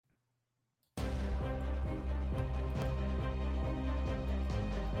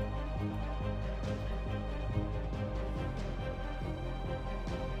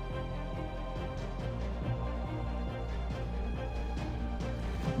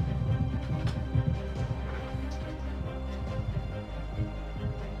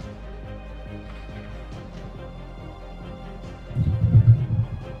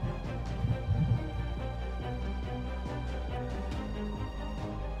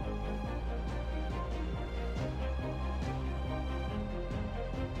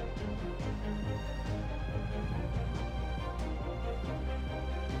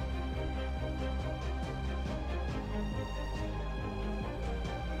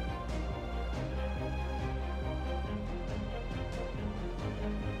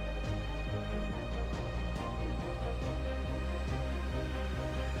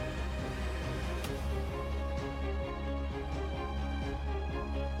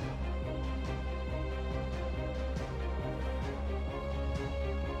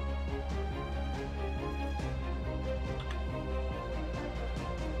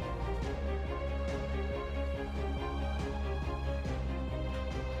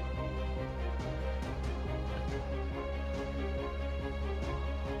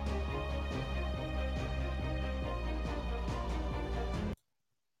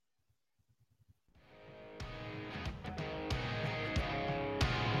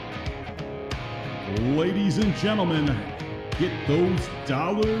Ladies and gentlemen, get those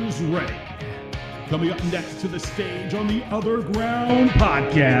dollars ready. Coming up next to the stage on the OtherGround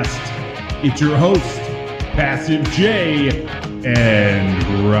podcast, it's your host, Passive J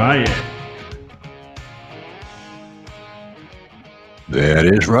and Riot. That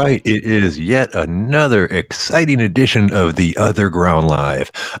is right. It is yet another exciting edition of the OtherGround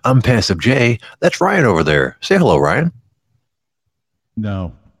Live. I'm Passive J. That's Ryan over there. Say hello, Ryan.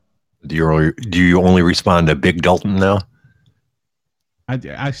 No. Do you only respond to Big Dalton now?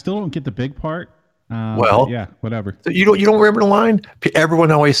 I still don't get the big part. Well, yeah, whatever. You don't remember the line? Everyone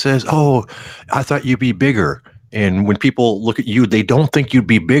always says, "Oh, I thought you'd be bigger." And when people look at you, they don't think you'd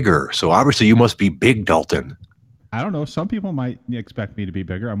be bigger. So obviously, you must be Big Dalton. I don't know. Some people might expect me to be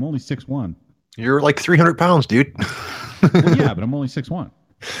bigger. I'm only 6'1". You're like 300 pounds, dude. Well, yeah, but I'm only 6'1".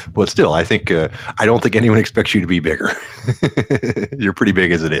 But still, I don't think anyone expects you to be bigger. You're pretty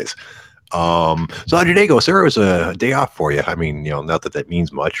big as it is. So how'd your day go, sir? It was a day off for you. I mean, not that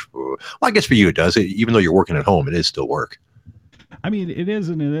means much. Well, I guess for you it does. Even though you're working at home, it is still work. I mean, it is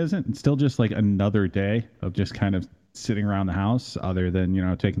and it isn't. It's still just like another day of just kind of sitting around the house, other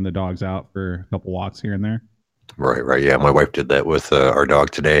than, taking the dogs out for a couple walks here and there. Right. Yeah, my wife did that with our dog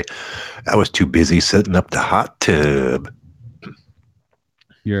today. I was too busy setting up the hot tub.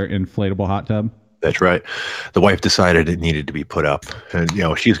 Your inflatable hot tub? That's right. The wife decided it needed to be put up, and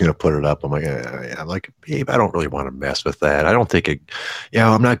she's going to put it up. I'm like, babe, I don't really want to mess with that. I don't think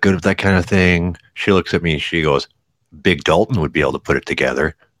I'm not good at that kind of thing. She looks at me and she goes, Big Dalton would be able to put it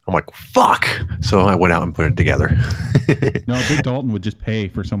together. I'm like, fuck. So I went out and put it together. No, Big Dalton would just pay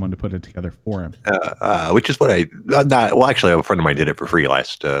for someone to put it together for him. Which is what actually, a friend of mine did it for free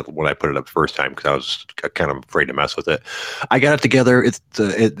last when I put it up the first time, because I was kind of afraid to mess with it. I got it together.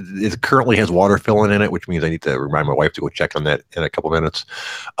 It currently has water filling in it, which means I need to remind my wife to go check on that in a couple minutes.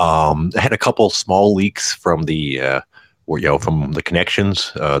 I had a couple small leaks from from the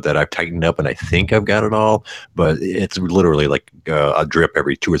connections that I've tightened up, and I think I've got it all, but it's literally like a drip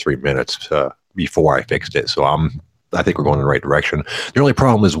every 2 or 3 minutes before I fixed it. So I think we're going in the right direction. The only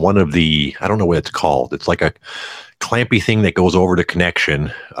problem is one of the, I don't know what it's called. It's like a clampy thing that goes over the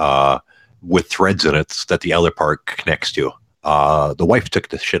connection with threads in it that the other part connects to. The wife took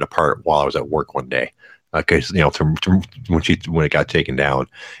the shit apart while I was at work one day, because when it got taken down,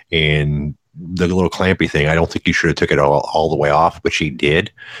 and the little clampy thing, I don't think you should have took it all the way off, but she did.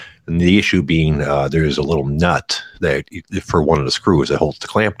 And the issue being, there's a little nut that for one of the screws that holds the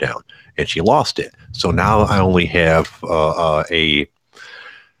clamp down, and she lost it. So now I only have a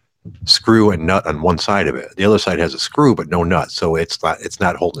screw and nut on one side of it. The other side has a screw but no nut, so it's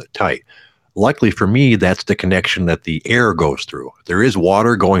not holding it tight. Luckily for me, that's the connection that the air goes through. There is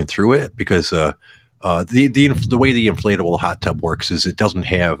water going through it because the way the inflatable hot tub works is it doesn't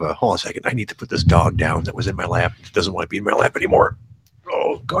have hold on a second, I need to put this dog down that was in my lap. It doesn't want to be in my lap anymore.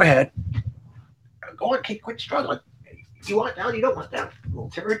 Oh, go ahead. Go on, Kate, quit struggling. You want down? You don't want down, little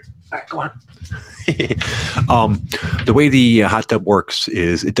turd. All right, go on. The way the hot tub works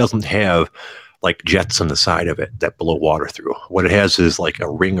is it doesn't have like jets on the side of it that blow water through. What it has is like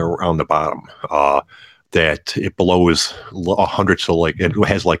a ring around the bottom that it blows hundreds of it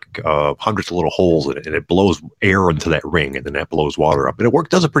has hundreds of little holes in it, and it blows air into that ring, and then that blows water up. And it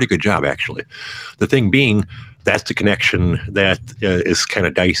does a pretty good job, actually. The thing being, that's the connection that is kind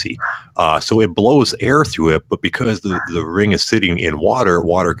of dicey. So it blows air through it, but because the ring is sitting in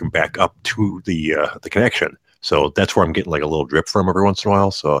water can back up to the connection. So that's where I'm getting like a little drip from every once in a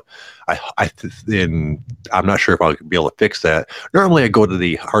while. So I'm not sure if I'll be able to fix that. Normally I go to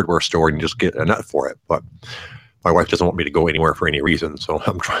the hardware store and just get a nut for it, but my wife doesn't want me to go anywhere for any reason. So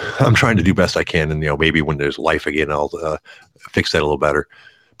I'm trying to do best I can. And, maybe when there's life again, I'll fix that a little better.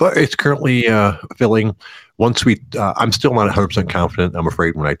 But it's currently filling. Once I'm still not 100% confident. I'm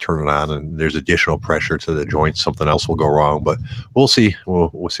afraid when I turn it on and there's additional pressure to the joints, something else will go wrong. But we'll see.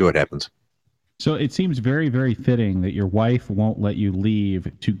 We'll see what happens. So it seems very, very fitting that your wife won't let you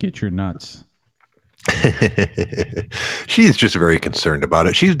leave to get your nuts. She's just very concerned about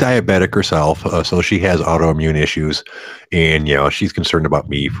it. She's diabetic herself, so she has autoimmune issues, and she's concerned about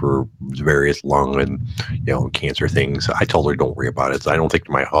me for various lung and cancer things. I told her don't worry about it. I don't think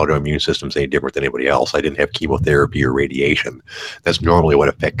my autoimmune system's any different than anybody else. I didn't have chemotherapy or radiation. That's normally what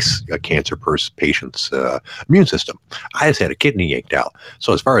affects a cancer patient's immune system. I just had a kidney yanked out.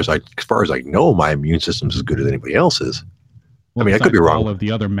 So as far as I know, my immune system's as good as anybody else's. Well, I could be wrong. All of the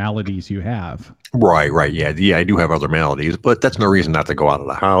other maladies you have. Right. Yeah, I do have other maladies, but that's no reason not to go out of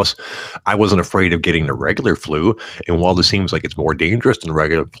the house. I wasn't afraid of getting the regular flu, and while this seems like it's more dangerous than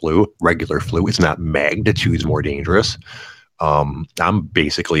regular flu, it's not magnitudes more dangerous. I'm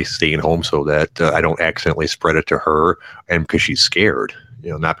basically staying home so that I don't accidentally spread it to her, and because she's scared,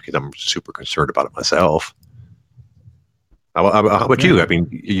 not because I'm super concerned about it myself. How about you? I mean,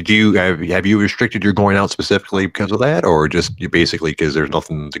 have you restricted your going out specifically because of that, or just you basically because there's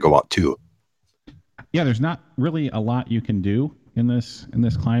nothing to go out to? Yeah, there's not really a lot you can do in this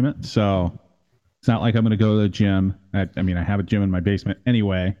climate, so it's not like I'm going to go to the gym. I mean, I have a gym in my basement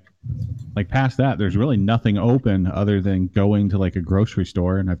anyway. Like past that, there's really nothing open other than going to like a grocery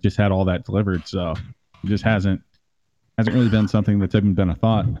store, and I've just had all that delivered, so it just hasn't really been something that's even been a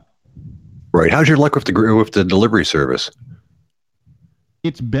thought. Right. How's your luck with the delivery service?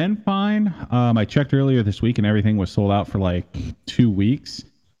 It's been fine. I checked earlier this week, and everything was sold out for like 2 weeks.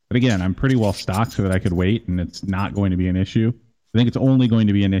 But again, I'm pretty well stocked so that I could wait, and it's not going to be an issue. I think it's only going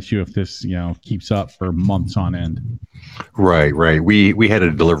to be an issue if this, keeps up for months on end. Right, right. We had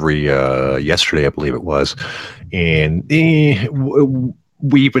a delivery yesterday, I believe it was, and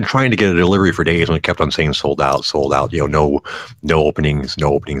we've been trying to get a delivery for days, and it kept on saying sold out, sold out. No openings,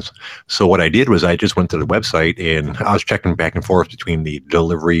 no openings. So what I did was I just went to the website and I was checking back and forth between the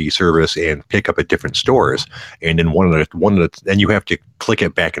delivery service and pickup at different stores. And then then you have to click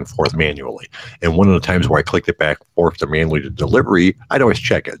it back and forth manually. And one of the times where I clicked it back and forth to manually to delivery, I'd always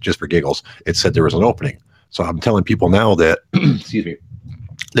check it just for giggles. It said there was an opening. So I'm telling people now that, excuse me,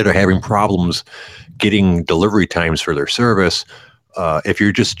 that are having problems getting delivery times for their service. If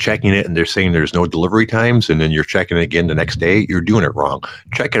you're just checking it and they're saying there's no delivery times, and then you're checking it again the next day, you're doing it wrong.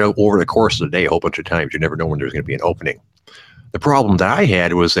 Check it out over the course of the day a whole bunch of times. You never know when there's going to be an opening. The problem that I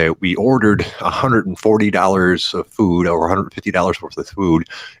had was that we ordered $140 of food or $150 worth of food,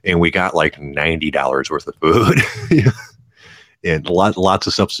 and we got like $90 worth of food. And lots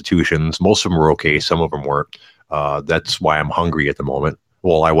of substitutions. Most of them were okay. Some of them weren't. That's why I'm hungry at the moment.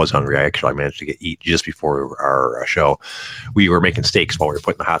 Well, I was hungry. I managed to eat just before our show. We were making steaks while we were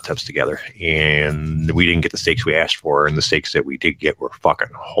putting the hot tubs together, and we didn't get the steaks we asked for, and the steaks that we did get were fucking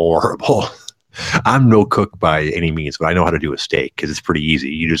horrible. I'm no cook by any means, but I know how to do a steak because it's pretty easy.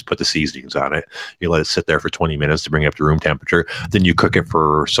 You just put the seasonings on it. You let it sit there for 20 minutes to bring it up to room temperature. Then you cook it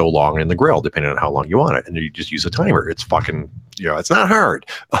for so long in the grill, depending on how long you want it. And you just use a timer. It's fucking, it's not hard.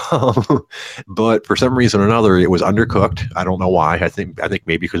 But for some reason or another, it was undercooked. I don't know why. I think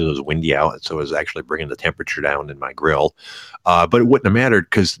maybe because it was windy out. So it was actually bringing the temperature down in my grill. But it wouldn't have mattered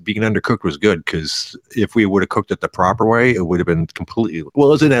because being undercooked was good, because if we would have cooked it the proper way, it would have been completely, well,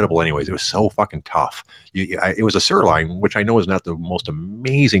 it was inedible anyways. It was so fucking tough. It was a sirloin, which I know is not the most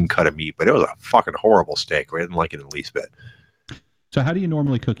amazing cut of meat, but it was a fucking horrible steak. I didn't like it in the least bit. So how do you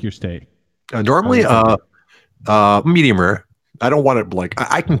normally cook your steak? Normally, medium rare. I don't want it like,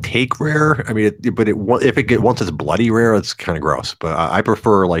 I can take rare. I mean, once it's bloody rare, it's kind of gross. But I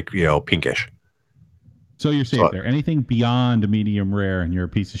prefer like pinkish. So you're safe there. Anything beyond a medium rare, and you're a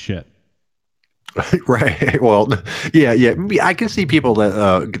piece of shit. Right. Well, yeah. I can see people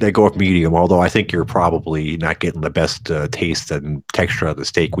that go with medium, although I think you're probably not getting the best taste and texture of the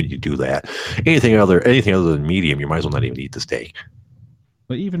steak when you do that. Anything other than medium, you might as well not even eat the steak.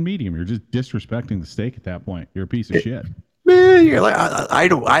 But even medium, you're just disrespecting the steak at that point. You're a piece of shit.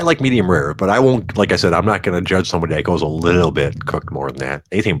 I like medium rare, but I won't. Like I said, I'm not going to judge somebody that goes a little bit cooked more than that.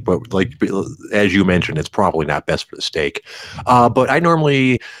 Anything, but like as you mentioned, it's probably not best for the steak. But I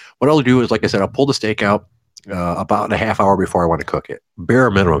normally, what I'll do is, like I said, I'll pull the steak out about a half hour before I want to cook it. Bare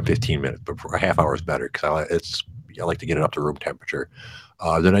minimum 15 minutes, but a half hour is better because I like to get it up to room temperature.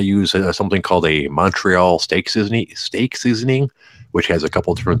 Then I use something called a Montreal steak seasoning, which has a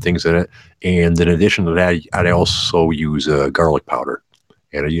couple of different things in it. And in addition to that, I also use garlic powder.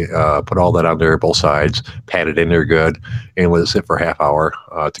 And I put all that on there, both sides, pat it in there good, and let it sit for a half hour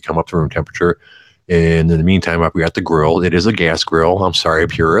to come up to room temperature. And in the meantime, we got the grill. It is a gas grill. I'm sorry,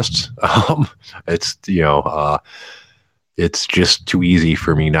 purists. It's it's just too easy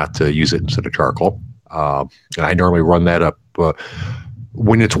for me not to use it instead of charcoal. And I normally run that up.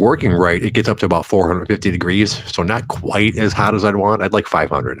 When it's working right, it gets up to about 450 degrees. So not quite as hot as I'd want. I'd like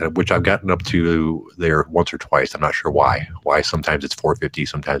 500, which I've gotten up to there once or twice. I'm not sure why. Why sometimes it's 450,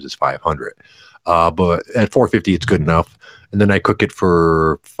 sometimes it's 500. But at 450, it's good enough. And then I cook it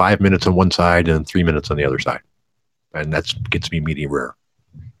for 5 minutes on one side and 3 minutes on the other side. And that gets me medium rare.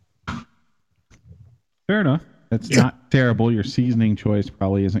 Fair enough. That's not terrible. Your seasoning choice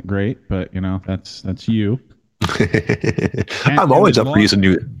probably isn't great, but that's you. I'm always up for using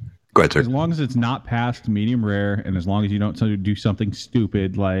new. Go ahead, sir. As long as it's not past medium rare, and as long as you don't do something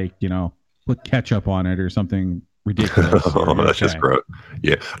stupid like put ketchup on it or something ridiculous. That's just gross.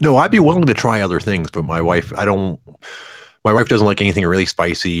 Yeah. No, I'd be willing to try other things, but my wife, My wife doesn't like anything really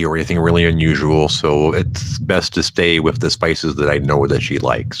spicy or anything really unusual, so it's best to stay with the spices that I know that she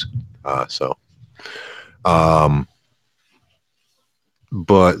likes. Um,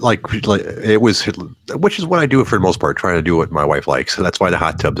 but like it was, which is what I do for the most part, trying to do what my wife likes. So that's why the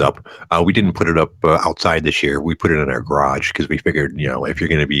hot tub's up. We didn't put it up outside this year. We put it in our garage because we figured, if you're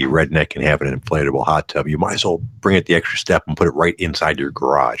going to be redneck and have an inflatable hot tub, you might as well bring it the extra step and put it right inside your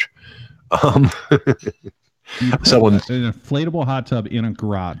garage. You put an inflatable hot tub in a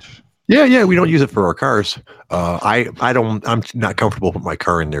garage. Yeah, we don't use it for our cars. I'm not comfortable with my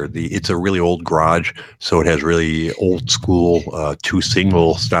car in there. It's a really old garage, so it has really old school 2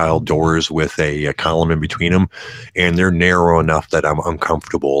 single style doors with a column in between them, and they're narrow enough that I'm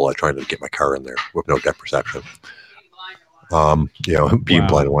uncomfortable trying to get my car in there with no depth perception. Being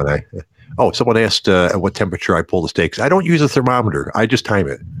blind in one eye. Oh, someone asked at what temperature I pull the steaks. I don't use a thermometer. I just time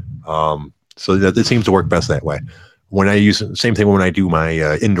it. So that it seems to work best that way. When I use same thing when I do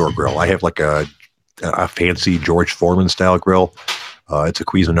my indoor grill, I have like a fancy George Foreman style grill. It's a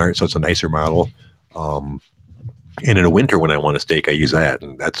Cuisinart, so it's a nicer model. And in the winter, when I want a steak, I use that,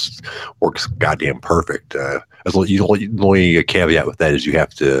 and that's works goddamn perfect. The only caveat with that is you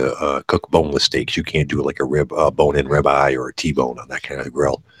have to cook boneless steaks. You can't do like a bone-in ribeye or a T-bone on that kind of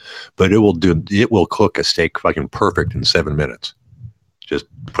grill. But it will cook a steak fucking perfect in 7 minutes. Just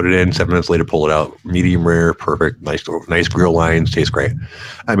put it in, 7 minutes later, pull it out. Medium rare, perfect, nice grill lines, tastes great.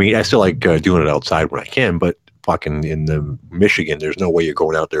 I mean, I still like doing it outside when I can, but fucking in the Michigan, there's no way you're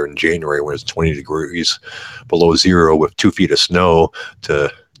going out there in January when it's 20 degrees below zero with 2 feet of snow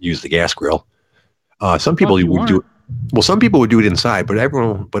to use the gas grill. Some people would do it. Well, some people would do it inside, but I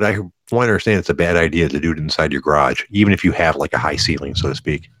want to understand it's a bad idea to do it inside your garage, even if you have like a high ceiling, so to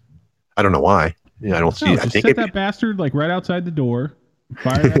speak. I don't know why. I don't see. I think set that bastard like right outside the door.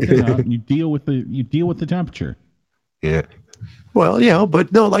 Fire that thing up, and you deal with the temperature. Yeah. Well,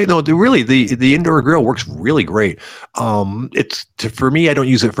 but no, really, the indoor grill works really great. For me, I don't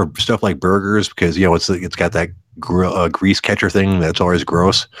use it for stuff like burgers because it's got that grease catcher thing that's always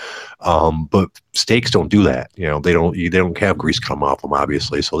gross. But steaks don't do that. They don't have grease come off them,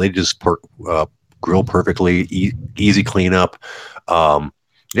 obviously, so they just grill perfectly, easy cleanup. Come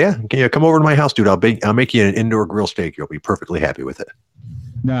over to my house, dude. I'll make you an indoor grill steak. You'll be perfectly happy with it.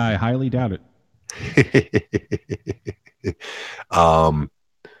 No, I highly doubt it.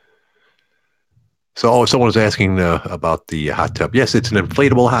 So someone was asking about the hot tub. Yes, it's an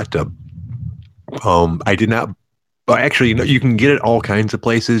inflatable hot tub. I did not. Actually, you can get it all kinds of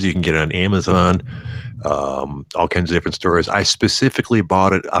places. You can get it on Amazon, all kinds of different stores. I specifically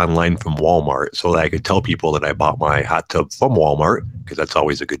bought it online from Walmart so that I could tell people that I bought my hot tub from Walmart because that's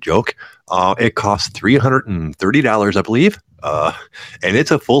always a good joke. It costs $330, I believe, and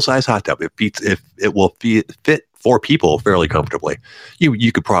it's a full size hot tub. It will fit 4 people fairly comfortably.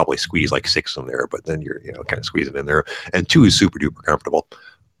 You could probably squeeze like 6 in there, but then you're kind of squeezing in there. And 2 is super duper comfortable.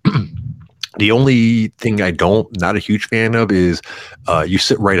 The only thing not a huge fan of is you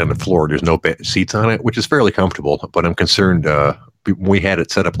sit right on the floor. There's no seats on it, which is fairly comfortable. But I'm concerned. When we had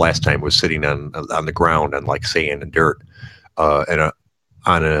it set up last time, it was sitting on the ground on like sand and dirt,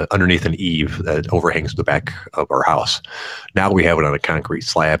 underneath an eave that overhangs the back of our house. Now we have it on a concrete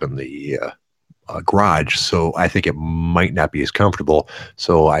slab in the garage, so I think it might not be as comfortable.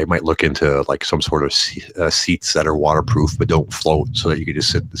 So I might look into like some sort of seats that are waterproof but don't float, so that you can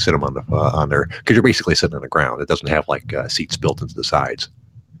just sit them on there because you're basically sitting on the ground. It doesn't have like seats built into the sides.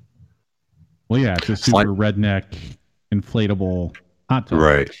 Well, yeah, it's a super redneck inflatable hot tub,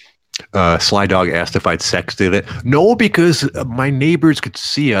 right? Sly Dog asked if I'd sexted it. No, because my neighbors could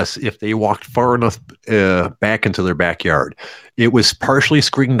see us if they walked far enough back into their backyard. It was partially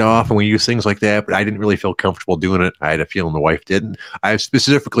screened off, and we use things like that, but I didn't really feel comfortable doing it. I had a feeling the wife didn't. I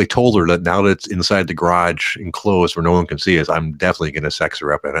specifically told her that now that it's inside the garage enclosed where no one can see us, I'm definitely going to sex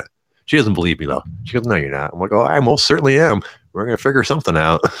her up in it. She doesn't believe me, though. She goes, "No, you're not." I'm like, "Oh, I most certainly am. We're going to figure something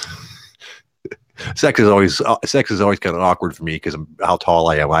out." Sex is always kind of awkward for me because of how tall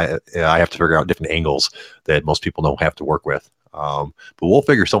I am. I have to figure out different angles that most people don't have to work with. But we'll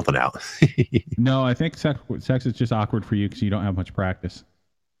figure something out. No, I think sex is just awkward for you because you don't have much practice.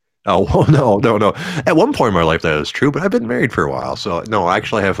 Oh, well, no. At one point in my life that is true, but I've been married for a while, so no, I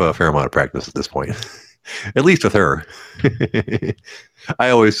actually have a fair amount of practice at this point. At least with her.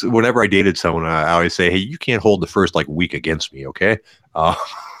 Whenever I dated someone, I always say, "Hey, you can't hold the first week against me, okay?"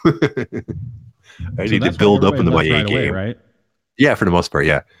 I need to build up into my A game, right? Yeah, for the most part,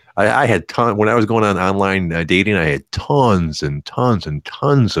 yeah. I had when I was going on online dating, I had tons and tons and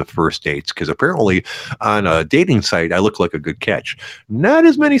tons of first dates because apparently on a dating site I look like a good catch. Not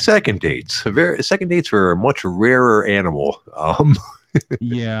as many second dates. Second dates are a much rarer animal.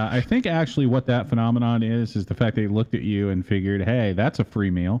 Yeah, I think actually what that phenomenon is the fact they looked at you and figured, hey, that's a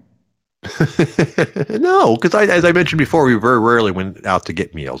free meal. No, because as I mentioned before, we very rarely went out to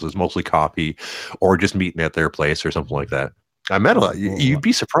get meals. It was mostly coffee or just meeting at their place or something like that. I met a lot. You'd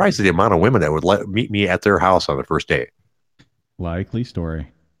be surprised at the amount of women that would meet me at their house on the first date. Likely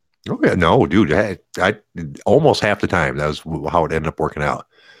story. Oh yeah, no, dude. I almost half the time that was how it ended up working out.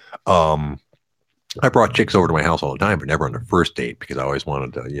 Um, I brought chicks over to my house all the time, but never on the first date because I always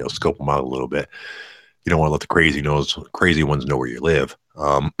wanted to, scope them out a little bit. You don't want to let the crazy ones know where you live.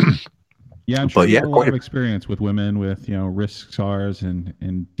 Yeah, I'm sure But you yeah, have a lot of experience with women with, risk scars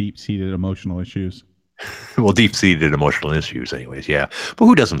and deep-seated emotional issues. well, deep-seated emotional issues, anyways. Yeah, but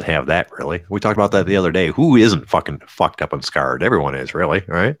who doesn't have that really? We talked about that the other day. Who isn't fucking fucked up and scarred? Everyone is, really,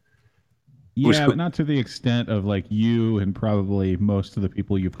 right? Yeah, but not to the extent of like you and probably most of the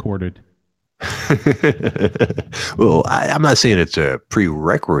people you've courted. Well, I'm not saying it's a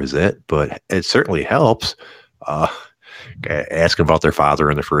prerequisite, but it certainly helps. Uh, asking about their father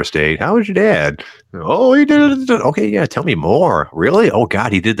in the first date. How was your dad? Oh, he did it. Okay, yeah, tell me more. Really? Oh,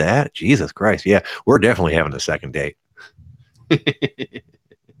 God, he did that? Jesus Christ. Yeah, we're definitely having a second date.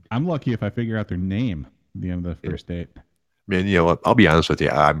 I'm lucky if I figure out their name at the end of the first date. Man, I'll be honest with you.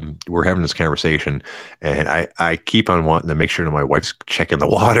 We're having this conversation, and I keep on wanting to make sure that my wife's checking the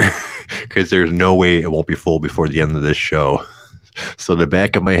water because there's no way it won't be full before the end of this show. So in the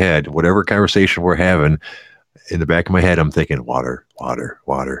back of my head, whatever conversation we're having, in the back of my head, I'm thinking water, water,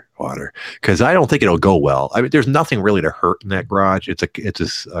 water, water, because I don't think it'll go well. I mean, there's nothing really to hurt in that garage.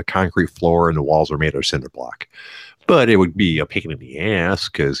 It's a concrete floor, and the walls are made of cinder block. But it would be a pain in the ass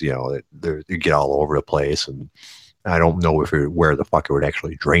because they get all over the place, and I don't know where the fuck it would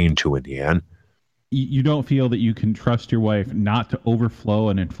actually drain to in the end. You don't feel that you can trust your wife not to overflow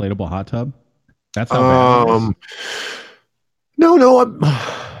an inflatable hot tub? That's how bad it is? No,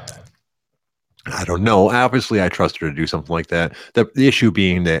 I don't know. Obviously, I trust her to do something like that. The issue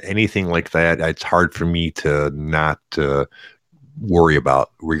being that anything like that, it's hard for me to not worry about,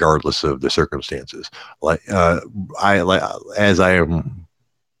 regardless of the circumstances. Like as I am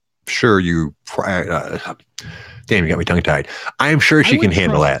sure you. Damn, you got me tongue tied. I'm sure she can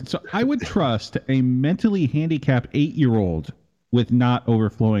handle that. So I would trust a mentally handicapped 8-year-old with not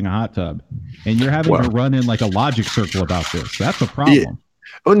overflowing a hot tub, and you're having to run in like a logic circle about this. That's a problem. Yeah.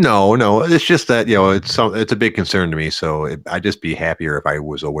 Oh no! It's just that it's a big concern to me. So I'd just be happier if I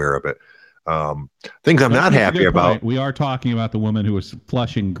was aware of it. Things I'm not happy about. We are talking about the woman who was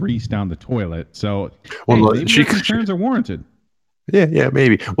flushing grease down the toilet. So maybe your concerns are warranted. Yeah,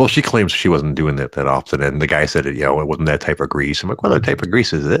 maybe. Well, she claims she wasn't doing that often, and the guy said it wasn't that type of grease. I'm like, what other type of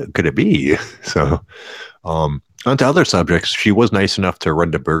grease could it be? So, on to other subjects. She was nice enough to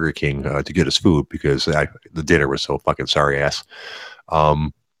run to Burger King to get us food because the dinner was so fucking sorry ass.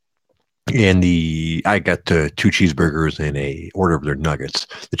 And I got 2 cheeseburgers and a order of their nuggets.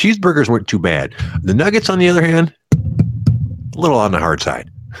 The cheeseburgers weren't too bad. The nuggets, on the other hand, a little on the hard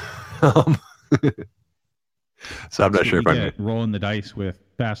side. So I'm not sure if I'm rolling the dice with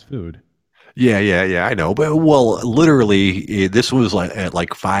fast food. Yeah, I know. But literally, this was at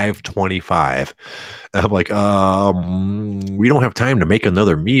 5:25. I'm like, we don't have time to make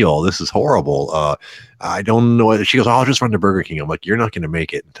another meal. This is horrible. I don't know. She goes, I'll just run to Burger King. I'm like, you're not going to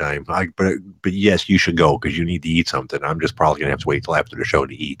make it in time. But yes, you should go because you need to eat something. I'm just probably going to have to wait till after the show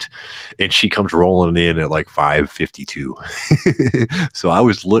to eat. And she comes rolling in at 5:52. So I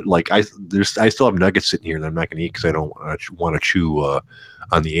was I still have nuggets sitting here that I'm not going to eat because I don't want to chew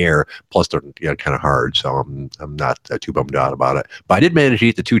on the air. Plus, they're kind of hard, so I'm not too bummed out about it. But I did manage to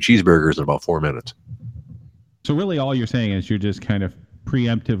eat the 2 cheeseburgers in about 4 minutes. So really, all you're saying is you're just kind of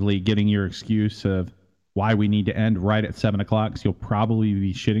preemptively getting your excuse of why we need to end right at 7 o'clock. So you'll probably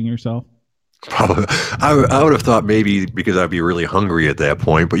be shitting yourself. Probably, I would have thought maybe because I'd be really hungry at that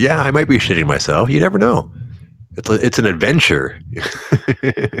point. But yeah, I might be shitting myself. You never know. It's an adventure. Yeah,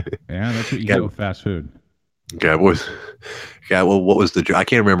 that's what you get with fast food. Well, what was the joke? I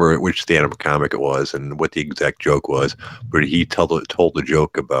can't remember which stand-up comic it was and what the exact joke was, but he told the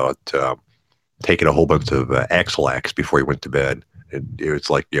joke about taking a whole bunch of Axel-Ax before he went to bed. And it was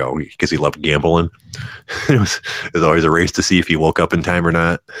like, because he loved gambling. it was always a race to see if he woke up in time or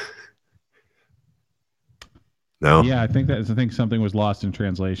not. No? Yeah, I think something was lost in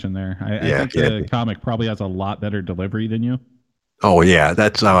translation there. I think the comic probably has a lot better delivery than you. Oh yeah,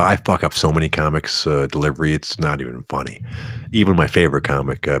 that's I fuck up so many comics delivery. It's not even funny. Even my favorite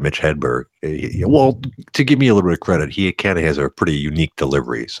comic, Mitch Hedberg. Well, to give me a little bit of credit, he kind of has a pretty unique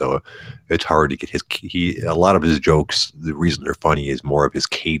delivery. So it's hard to get his. A lot of his jokes. The reason they're funny is more of his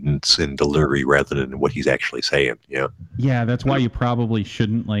cadence and delivery rather than what he's actually saying. Yeah. Yeah, that's why you probably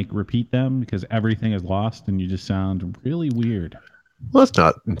shouldn't like repeat them because everything is lost and you just sound really weird. Well, that's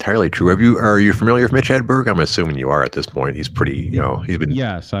not entirely true. Are you familiar with Mitch Hedberg? I'm assuming you are at this point. He's pretty. He's been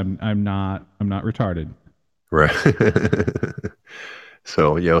Yes, I'm not retarded. right.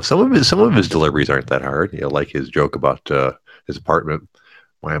 So, some of his deliveries aren't that hard. Like his joke about his apartment.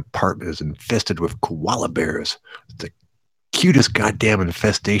 My apartment is infested with koala bears. It's the cutest goddamn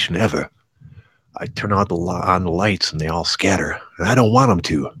infestation ever. I turn on the lights and they all scatter, and I don't want them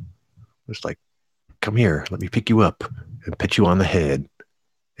to. It's like, come here, let me pick you up and pet you on the head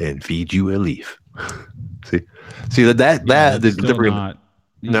and feed you a leaf. see, the delivery.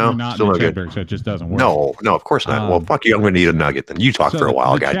 You're No, not still Mitch no good. Hedberg, so it just doesn't work. No, of course not. Well, fuck you. I'm going to eat a nugget. Then you talk So for a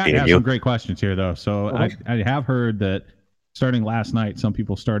while. the God chat damn has you. some great questions here, though. So I have heard that starting last night, some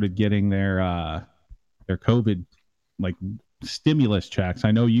people started getting their COVID like stimulus checks.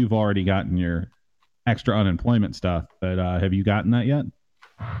 I know you've already gotten your extra unemployment stuff, but have you gotten that yet?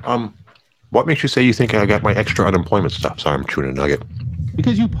 What makes you say you think I got my extra unemployment stuff? Sorry, I'm chewing a nugget.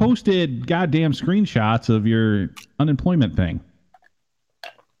 Because you posted goddamn screenshots of your unemployment thing.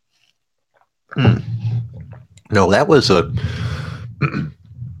 No, that was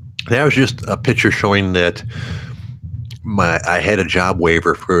just a picture showing that I had a job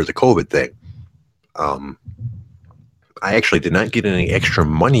waiver for the COVID thing. I actually did not get any extra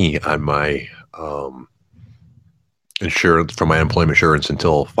money on my insurance from my employment insurance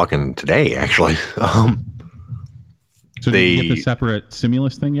until fucking today. Actually, so did you get the separate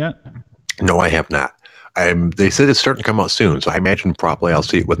stimulus thing yet? No, I have not. They said it's starting to come out soon, so I imagine probably I'll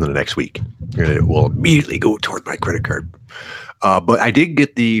see it within the next week. And it will immediately go toward my credit card. But I did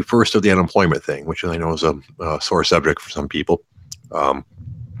get the first of the unemployment thing, which I know is a sore subject for some people. But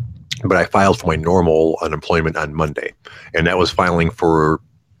I filed for my normal unemployment on Monday, and that was filing for,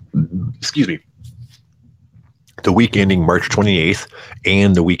 the week ending March 28th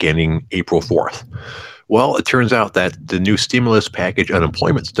and the week ending April 4th. Well, it turns out that the new stimulus package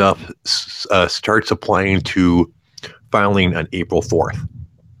unemployment stuff starts applying to filing on April 4th.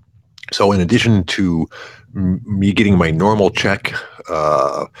 So in addition to me getting my normal check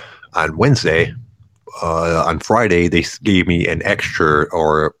on Wednesday, on Friday, they gave me an extra,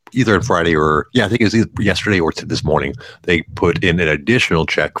 or either on Friday or, I think it was either yesterday or this morning, they put in an additional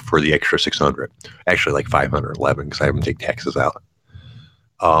check for the extra 600, actually like 511 because I haven't taken taxes out.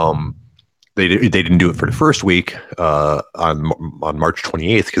 They didn't do it for the first week on March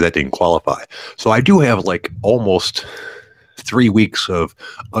 28th because that didn't qualify. So I do have like almost 3 weeks of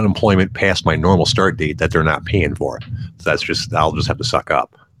unemployment past my normal start date that they're not paying for. So I'll just have to suck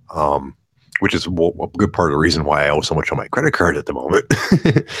up, which is a good part of the reason why I owe so much on my credit card at the moment.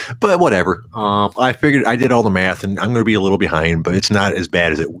 But whatever. I figured I did all the math and I'm going to be a little behind, but it's not as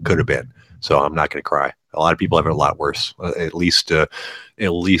bad as it could have been. So I'm not going to cry. A lot of people have it a lot worse. At least the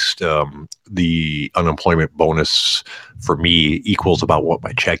unemployment bonus for me equals about what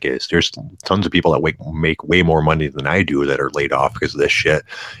my check is. There's tons of people that make way more money than I do that are laid off because of this shit.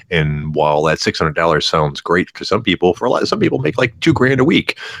 And while that $600 sounds great to some people, some people make like $2,000 a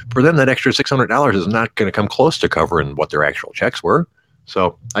week. For them, that extra $600 is not going to come close to covering what their actual checks were.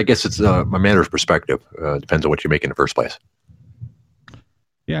 So I guess it's a matter of perspective. Depends on what you make in the first place.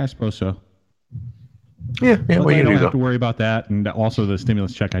 Yeah, I suppose so. Yeah. Well, I don't have to worry about that, and also the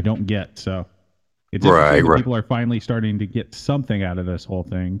stimulus check I don't get. So it's right. People are finally starting to get something out of this whole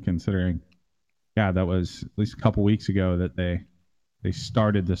thing. Considering, that was at least a couple weeks ago that they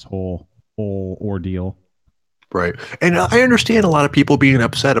started this whole ordeal. Right. And I understand a lot of people being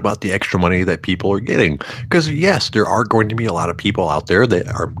upset about the extra money that people are getting. Because, yes, there are going to be a lot of people out there that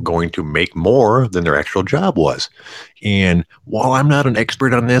are going to make more than their actual job was. And while I'm not an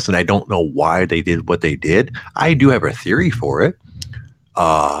expert on this and I don't know why they did what they did, I do have a theory for it.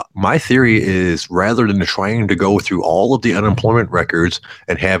 My theory is rather than trying to go through all of the unemployment records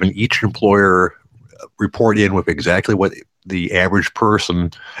and having each employer report in with exactly what the average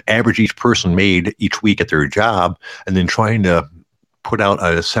each person made each week at their job, and then trying to put out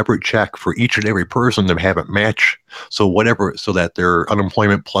a separate check for each and every person to have it match. So that their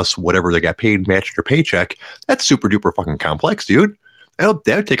unemployment plus whatever they got paid matched their paycheck. That's super duper fucking complex, dude. That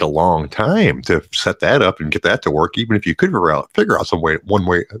would take a long time to set that up and get that to work. Even if you could figure out some way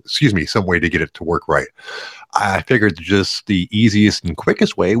to get it to work right. I figured just the easiest and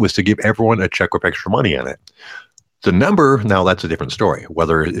quickest way was to give everyone a check with extra money on it. The number, now that's a different story.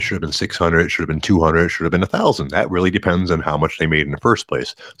 Whether it should have been 600, it should have been 200, it should have been 1,000. That really depends on how much they made in the first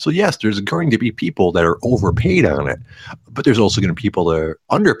place. So yes, there's going to be people that are overpaid on it, but there's also going to be people that are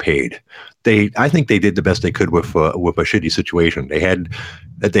underpaid. I think they did the best they could with a shitty situation. They had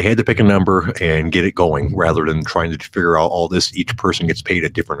to pick a number and get it going rather than trying to figure out all this. Each person gets paid a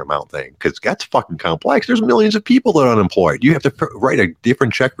different amount thing, because that's fucking complex. There's millions of people that are unemployed. You have to write a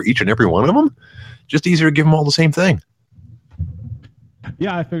different check for each and every one of them. Just easier to give them all the same thing.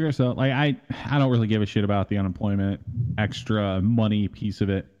 Yeah, I figure so. Like, I don't really give a shit about the unemployment extra money piece of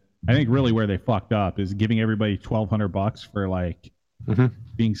it. I think really where they fucked up is giving everybody $1,200 for like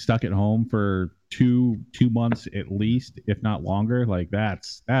being stuck at home for two months at least, if not longer. Like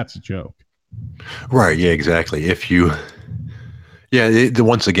that's a joke. Right. Yeah. Exactly.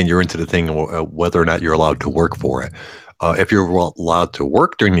 Once again, you're into the thing whether or not you're allowed to work for it. If you're allowed to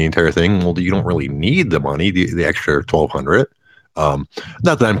work during the entire thing, well, you don't really need the money, the extra $1,200.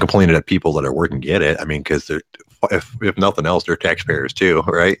 Not that I'm complaining that people that are working get it. I mean, because if nothing else, they're taxpayers too,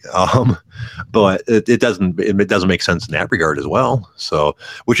 right? But it doesn't make sense in that regard as well. So,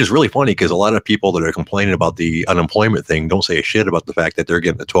 which is really funny because a lot of people that are complaining about the unemployment thing don't say a shit about the fact that they're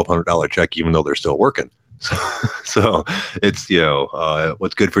getting a $1,200 check even though they're still working. So it's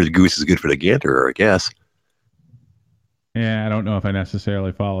what's good for the goose is good for the gander, I guess. Yeah, I don't know if I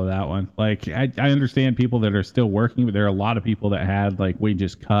necessarily follow that one. Like, I understand people that are still working, but there are a lot of people that had like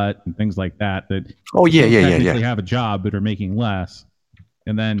wages cut and things like that technically have a job but are making less.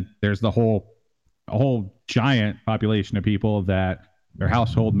 And then there's a whole giant population of people that their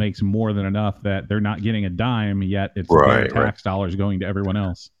household makes more than enough that they're not getting a dime, yet it's their tax dollars going to everyone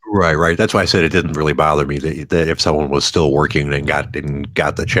else. Right. That's why I said it didn't really bother me that if someone was still working and got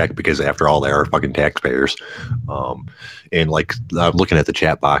the check, because after all, they are fucking taxpayers. And like I'm looking at the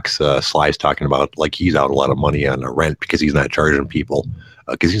chat box, Sly's talking about like he's out a lot of money on the rent because he's not charging people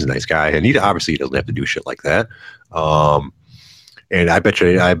because he's a nice guy and he obviously doesn't have to do shit like that. And I bet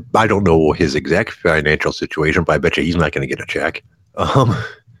you I don't know his exact financial situation, but I bet you he's not going to get a check.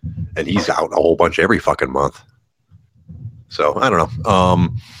 And he's out a whole bunch every fucking month. So I don't know.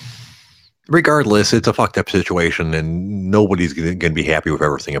 Regardless, it's a fucked up situation and nobody's going to be happy with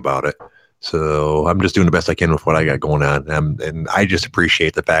everything about it. So I'm just doing the best I can with what I got going on. And I just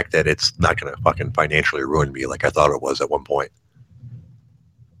appreciate the fact that it's not going to fucking financially ruin me like I thought it was at one point.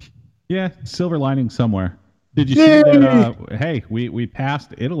 Yeah, silver lining somewhere. Did you see that? Hey, we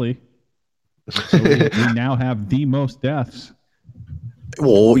passed Italy. So we now have the most deaths.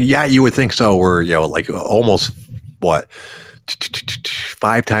 Well, yeah, you would think so. We're, like almost, 5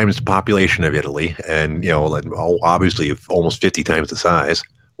 times the population of Italy. And, obviously almost 50 times the size.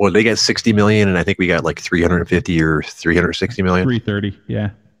 Well, they got 60 million, and I think we got like 350 or 360 million. 330,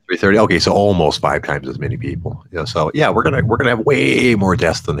 yeah. 330. Okay, so almost 5 times as many people. So yeah, we're gonna have way more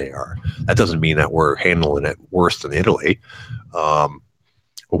deaths than they are. That doesn't mean that we're handling it worse than Italy.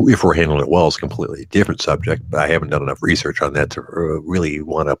 If we're handling it well, it's a completely different subject. But I haven't done enough research on that to really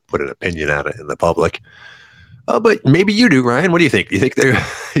want to put an opinion on it in the public. But maybe you do, Ryan. What do you think? You think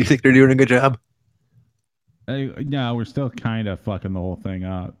they're doing a good job? No, we're still kind of fucking the whole thing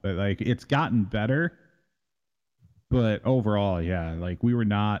up. But like, it's gotten better. But overall, yeah, like we were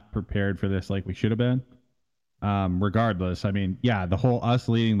not prepared for this like we should have been. Regardless, I mean, yeah, the whole us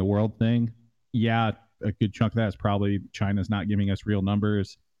leading the world thing, yeah, a good chunk of that is probably China's not giving us real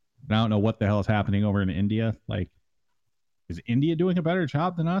numbers. And I don't know what the hell is happening over in India. Like, is India doing a better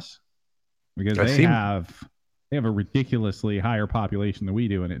job than us? Because they have a ridiculously higher population than we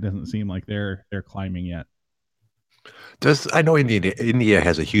do, and it doesn't seem like they're climbing yet. I know India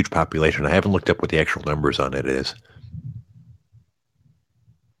has a huge population. I haven't looked up what the actual numbers on it is.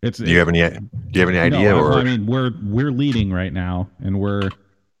 Do you have any idea? No, I mean, we're leading right now, and we're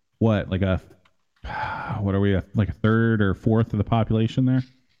what are we, like a third or fourth of the population there?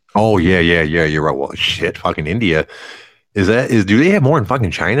 Oh yeah, you're right. Well, shit, fucking India. Do they have more than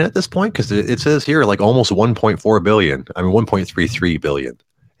fucking China at this point? Because it says here like almost 1.4 billion. I mean 1.33 billion.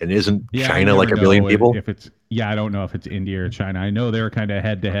 And isn't China like a billion people? I don't know if it's India or China. I know they were kind of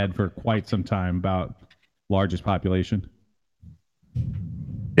head to head for quite some time about largest population.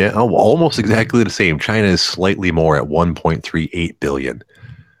 Yeah, almost exactly the same. China is slightly more at 1.38 billion,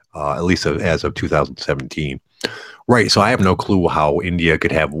 at least as of 2017. Right. So I have no clue how India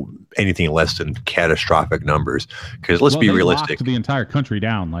could have anything less than catastrophic numbers. Because let's be realistic. Locked the entire country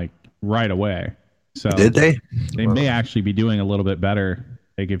down like right away. So did they? They may actually be doing a little bit better.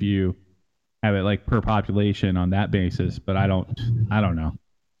 Like if you have it like per population on that basis, but I don't know.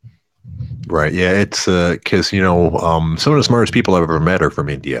 Right. Yeah. It's because, some of the smartest people I've ever met are from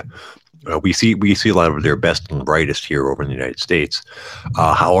India. We see a lot of their best and brightest here over in the United States.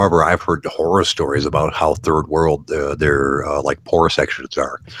 However, I've heard horror stories about how third world their like poor sections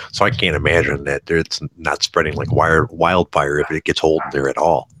are. So I can't imagine that it's not spreading like wildfire if it gets hold there at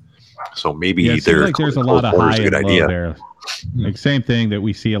all. So maybe Yeah, it seems like there's a lot of high and low there. Like same thing that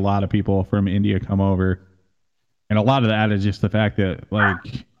we see a lot of people from India come over, and a lot of that is just the fact that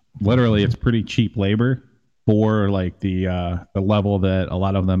like literally it's pretty cheap labor for like the level that a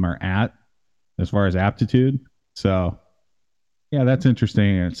lot of them are at as far as aptitude. So yeah, that's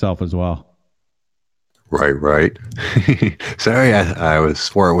interesting in itself as well. Right. Sorry, I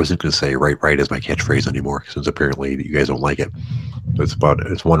swore I wasn't going to say right is my catchphrase anymore, since apparently you guys don't like it. It's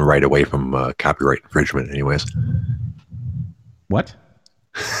one right away from copyright infringement, anyways. What?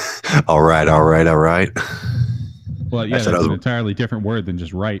 All right. Well, yeah, that's an entirely different word than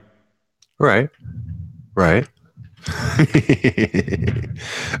just right. Right. All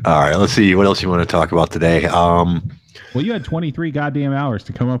right, let's see what else you want to talk about today. Well, you had 23 goddamn hours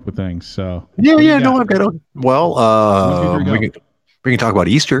to come up with things, so yeah. No, I've got. We can talk about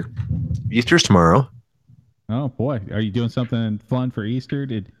Easter. Easter's tomorrow. Oh boy, are you doing something fun for Easter?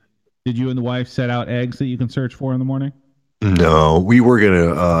 Did you and the wife set out eggs that you can search for in the morning? No, we were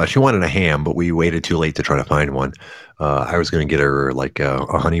gonna. She wanted a ham, but we waited too late to try to find one. I was gonna get her like a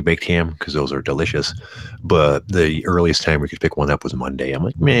honey baked ham because those are delicious, but the earliest time we could pick one up was Monday. I'm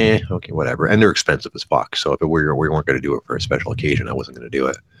like, meh, okay, whatever. And they're expensive as fuck. So if we weren't gonna do it for a special occasion, I wasn't gonna do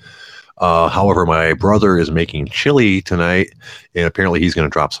it. However, my brother is making chili tonight, and apparently he's gonna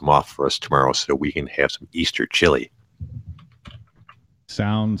drop some off for us tomorrow so we can have some Easter chili.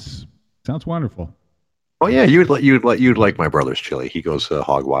 Sounds wonderful. Oh yeah, you'd like my brother's chili. He goes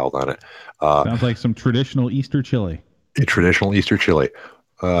hog wild on it. Sounds like some traditional Easter chili. A traditional Easter chili.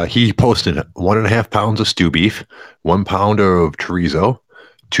 He posted 1.5 pounds of stew beef, 1 pound of chorizo,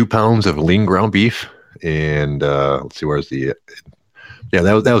 2 pounds of lean ground beef, and let's see, where's the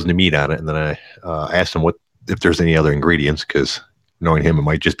that was the meat on it. And then I asked him if there's any other ingredients, because knowing him, it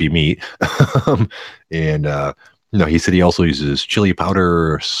might just be meat. And no, he said he also uses chili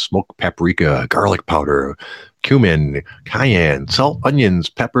powder, smoked paprika, garlic powder, cumin, cayenne, salt, onions,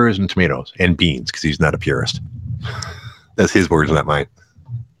 peppers, and tomatoes, and beans, because he's not a purist. That's his words, not mine.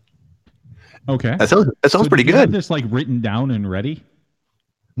 Okay. That sounds pretty good. Have this like written down and ready?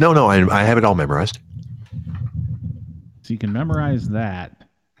 No, I have it all memorized. So you can memorize that.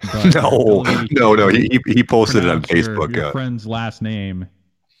 No. He posted it on Facebook. Your friend's last name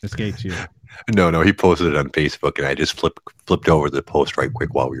escapes you. No, he posted it on Facebook, and I just flipped over the post right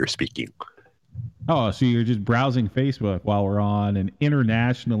quick while we were speaking. Oh, so you're just browsing Facebook while we're on an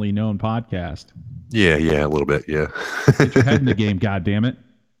internationally known podcast? Yeah, a little bit, yeah. Get your head in the game, goddammit.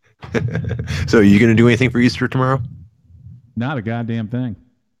 So are you going to do anything for Easter tomorrow? Not a goddamn thing.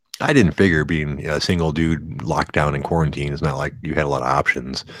 I didn't figure, being a single dude locked down in quarantine, it's not like you had a lot of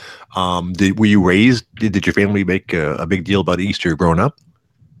options. Were you raised, did your family make a big deal about Easter growing up?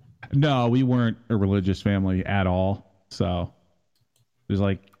 No, we weren't a religious family at all. So there's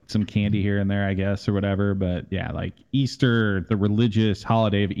like some candy here and there, I guess, or whatever. But yeah, like Easter, the religious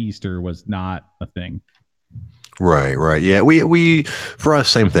holiday of Easter was not a thing. Right. Yeah, we for us,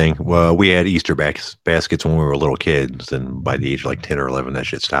 same thing. Well, we had Easter baskets when we were little kids, and by the age of like 10 or 11, that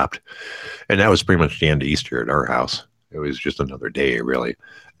shit stopped. And that was pretty much the end of Easter at our house. It was just another day, really.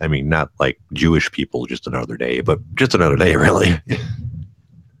 I mean, not like Jewish people, just another day, but just another day, really.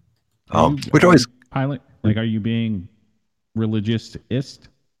 Which always pilot, like, are you being religiousist?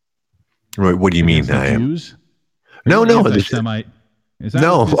 What do you mean? Jews? No. Semite. Is that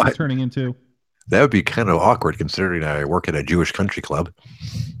what this is turning into? That would be kind of awkward, considering I work at a Jewish country club.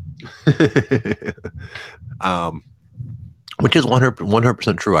 Which is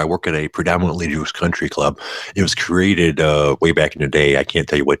 100% true. I work at a predominantly Jewish country club. It was created way back in the day. I can't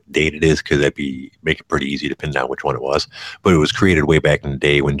tell you what date it is, because that'd make it pretty easy to pin down which one it was. But it was created way back in the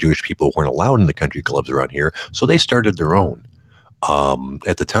day when Jewish people weren't allowed in the country clubs around here, so they started their own.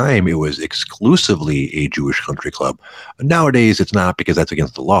 At the time, it was exclusively a Jewish country club. Nowadays, it's not, because that's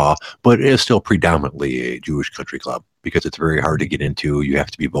against the law, but it is still predominantly a Jewish country club, because it's very hard to get into. You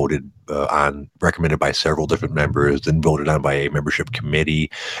have to be voted on, recommended by several different members, then voted on by a membership committee,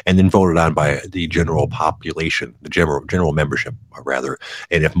 and then voted on by the general population, the general membership, rather.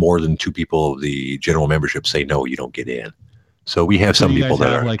 And if more than 2 people of the general membership say no, you don't get in. So we have some people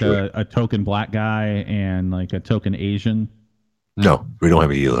that are like a token black guy and like a token Asian. No, we don't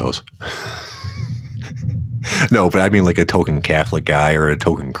have any of those. No, but I mean like a token Catholic guy or a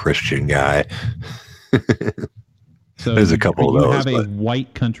token Christian guy. So there's a couple of those. You have a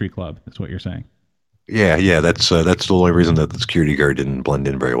white country club, that's what you're saying. Yeah. That's the only reason that the security guard didn't blend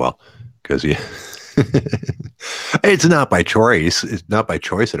in very well. because it's not by choice. It's not by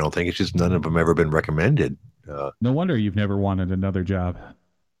choice. I don't think it's just none of them ever been recommended. No wonder you've never wanted another job.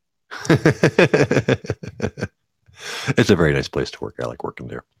 It's a very nice place to work. I like working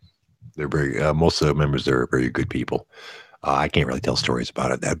there. They're very most of the members there are very good people. I can't really tell stories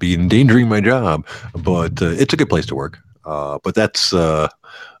about it. That'd be endangering my job, but it's a good place to work. But that's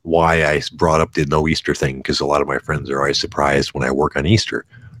why I brought up the no Easter thing, because a lot of my friends are always surprised when I work on Easter.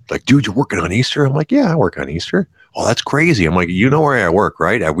 Like, dude, you're working on Easter? I'm like, yeah, I work on Easter. Oh, that's crazy. I'm like, you know where I work,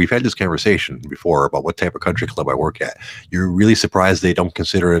 right? We've had this conversation before about what type of country club I work at. You're really surprised they don't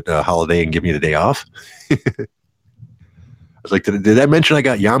consider it a holiday and give me the day off? I was like, did I mention I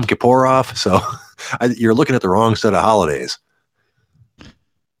got Yom Kippur off? So you're looking at the wrong set of holidays.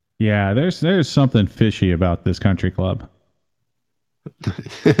 Yeah, there's something fishy about this country club.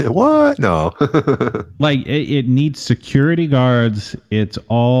 What? No. Like, it needs security guards. It's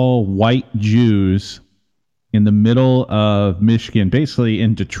all white Jews in the middle of Michigan, basically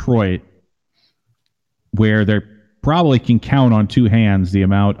in Detroit, where they probably can count on two hands the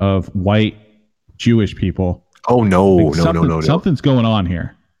amount of white Jewish people. Oh, no. Something's going on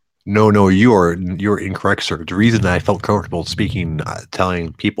here. No, you're incorrect, sir. The reason I felt comfortable speaking,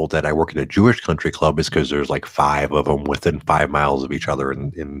 telling people that I work at a Jewish country club is because there's like 5 of them within 5 miles of each other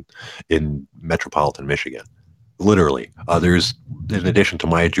in metropolitan Michigan. Literally, there's, in addition to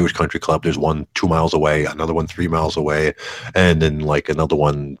my Jewish country club, there's one 2 miles away, another one 3 miles away, and then like another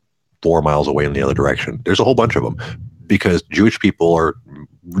one 4 miles away in the other direction. There's a whole bunch of them because Jewish people are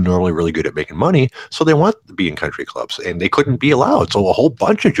normally really good at making money, so they want to be in country clubs, and they couldn't be allowed. So a whole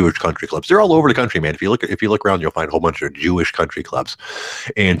bunch of Jewish country clubs. They're all over the country, man. If you look around, you'll find a whole bunch of Jewish country clubs,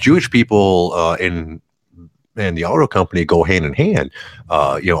 and Jewish people and the auto company go hand in hand.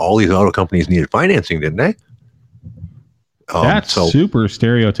 All these auto companies needed financing, didn't they? That's super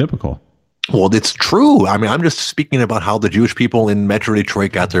stereotypical. Well, it's true. I mean, I'm just speaking about how the Jewish people in Metro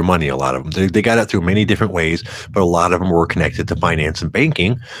Detroit got their money. A lot of them, they got it through many different ways, but a lot of them were connected to finance and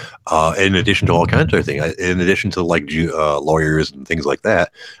banking, in addition to all kinds of things, in addition to like lawyers and things like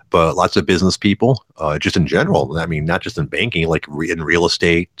that. But lots of business people, just in general. I mean, not just in banking, like in real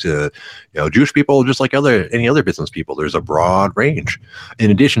estate. Jewish people, just like any other business people. There's a broad range.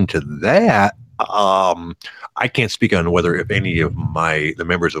 In addition to that, I can't speak on whether if any of the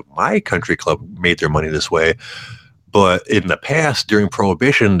members of my country club made their money this way, but in the past, during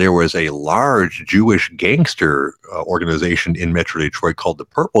Prohibition, there was a large Jewish gangster organization in Metro Detroit called the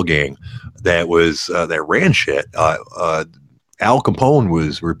Purple Gang that ran shit. Al Capone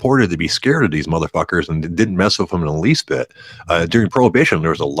was reported to be scared of these motherfuckers and didn't mess with them in the least bit. During Prohibition,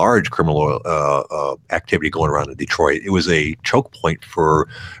 there was a large criminal activity going around in Detroit. It was a choke point for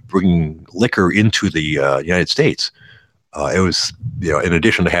bringing liquor into the United States. It was, in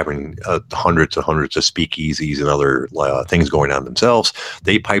addition to having hundreds and hundreds of speakeasies and other things going on themselves,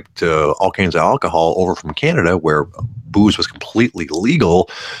 they piped all kinds of alcohol over from Canada, where booze was completely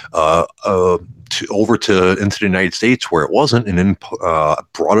legal, into the United States where it wasn't, and then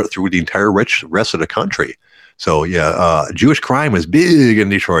brought it through the entire rest of the country. So Jewish crime was big in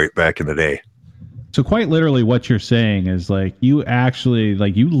Detroit back in the day. So quite literally what you're saying is like you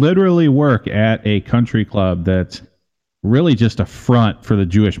literally work at a country club that's really just a front for the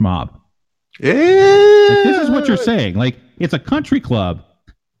Jewish mob. Yeah. Like, this is what you're saying. Like, it's a country club,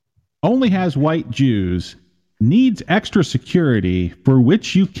 only has white Jews, needs extra security for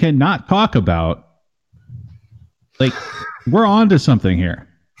which you cannot talk about. Like, we're on to something here.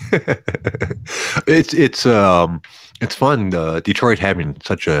 It's fun. Detroit having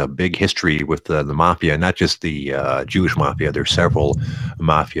such a big history with the mafia, not just the Jewish mafia. There's several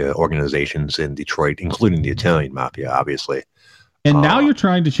mafia organizations in Detroit, including the Italian mafia, obviously. And now you're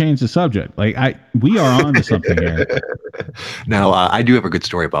trying to change the subject. Like we are on to something here. Now, I do have a good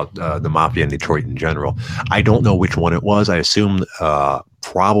story about the mafia in Detroit in general. I don't know which one it was. I assume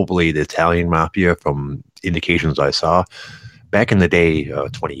probably the Italian mafia from indications I saw. Back in the day,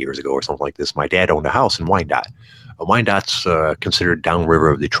 20 years ago or something like this, my dad owned a house in Wyandotte. Wyandott's considered downriver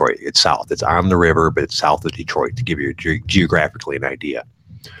of Detroit. It's south. It's on the river, but it's south of Detroit, to give you geographically an idea.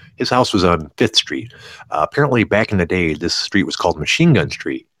 His house was on 5th Street. Apparently, back in the day, this street was called Machine Gun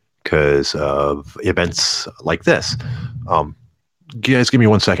Street because of events like this. Guys, give me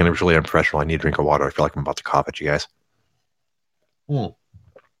 1 second. I'm really unprofessional. I need a drink of water. I feel like I'm about to cough at you guys.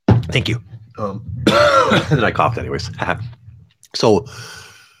 Thank you. And then I coughed anyways. So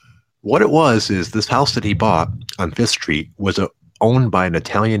what it was is this house that he bought on 5th Street was owned by an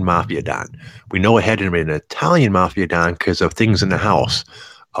Italian mafia don. We know it had been an Italian mafia don because of things in the house.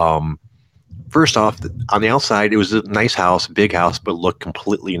 First off, on the outside, it was a nice house, big house, but looked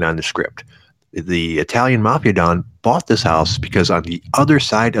completely nondescript. The Italian mafia don bought this house because on the other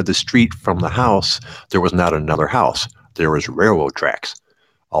side of the street from the house, there was not another house. There was railroad tracks,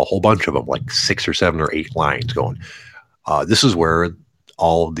 a whole bunch of them, like 6 or 7 or 8 lines going. This is where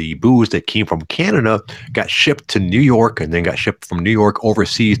all the booze that came from Canada got shipped to New York and then got shipped from New York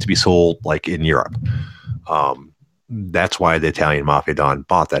overseas to be sold like in Europe. That's why the Italian mafia don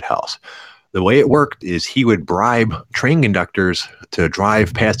bought that house. The way it worked is he would bribe train conductors to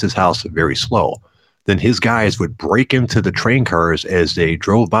drive past his house very slow. Then his guys would break into the train cars as they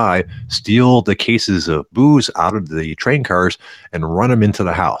drove by, steal the cases of booze out of the train cars, and run them into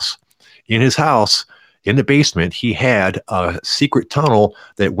the house. In his house, in the basement, he had a secret tunnel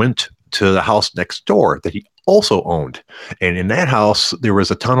that went to the house next door that he also owned. And in that house, there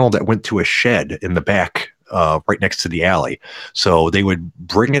was a tunnel that went to a shed in the back, right next to the alley. So they would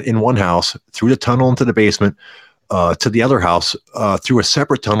bring it in one house, through the tunnel into the basement, to the other house, through a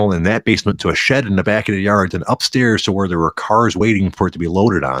separate tunnel in that basement to a shed in the back of the yard, then upstairs to where there were cars waiting for it to be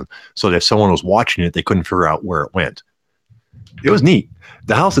loaded on. So that if someone was watching it, they couldn't figure out where it went. It was neat.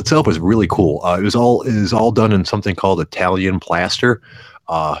 The house itself was really cool. It was all done in something called Italian plaster,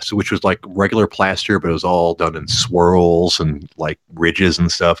 which was like regular plaster, but it was all done in swirls and like ridges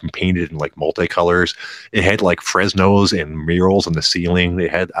and stuff, and painted in like multicolors. It had like Fresnos and murals on the ceiling. They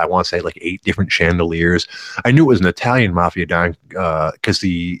had, I want to say, like 8 different chandeliers. I knew it was an Italian mafia dine because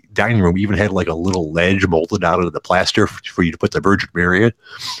the dining room even had like a little ledge molded out of the plaster for you to put the Virgin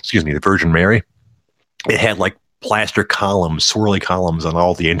Mary. It had like plaster columns, swirly columns on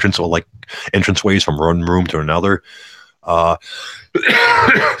all the entranceways from one room to another.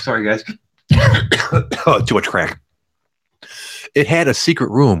 Sorry, guys. Too much crack. It had a secret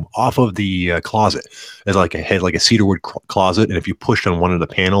room off of the closet. It had like a cedarwood closet, and if you pushed on one of the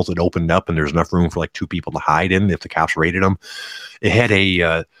panels, it opened up, and there's enough room for like 2 people to hide in if the cops raided them. It had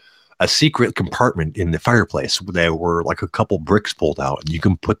a secret compartment in the fireplace that were like a couple bricks pulled out, and you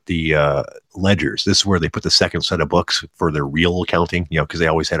can put the ledgers. This is where they put the second set of books for their real accounting, because they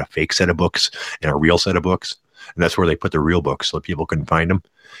always had a fake set of books and a real set of books. And that's where they put the real books so people couldn't find them.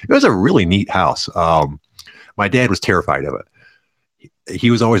 It was a really neat house. My dad was terrified of it. He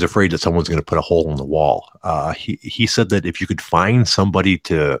was always afraid that someone's going to put a hole in the wall. He said that if you could find somebody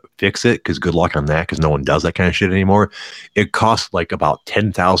to fix it, because good luck on that, because no one does that kind of shit anymore, it costs like about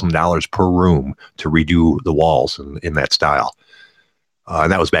 $10,000 per room to redo the walls in that style.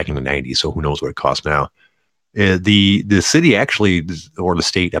 And that was back in the 90s, so who knows what it costs now. The city actually, or the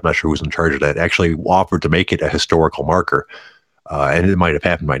state, I'm not sure who's in charge of that, actually offered to make it a historical marker. And it might have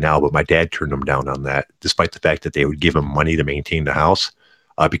happened by now, but my dad turned them down on that, despite the fact that they would give him money to maintain the house.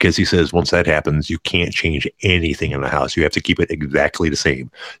 Because he says once that happens, you can't change anything in the house. You have to keep it exactly the same.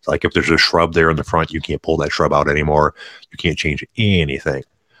 It's like if there's a shrub there in the front, you can't pull that shrub out anymore. You can't change anything.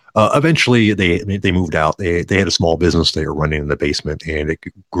 Eventually, they moved out. They had a small business they were running in the basement, and it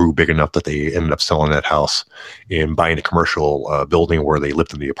grew big enough that they ended up selling that house and buying a commercial building where they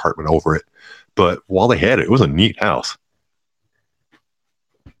lived in the apartment over it. But while they had it, it was a neat house.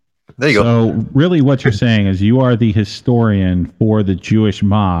 There you go. So really what you're saying is you are the historian for the Jewish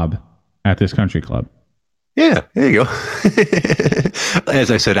mob at this country club. Yeah, there you go. As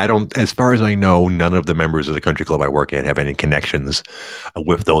I said, as far as I know, none of the members of the country club I work at have any connections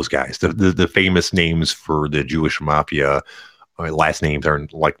with those guys. The famous names for the Jewish mafia, last names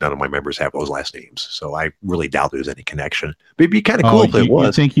aren't like, none of my members have those last names. So I really doubt there's any connection. But it'd be kind of cool if it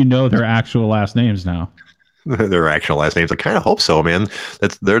was. You think you know their actual last names now? Their actual last names. I kind of hope so, man.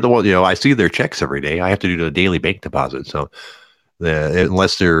 They're the one, I see their checks every day. I have to do the daily bank deposit. So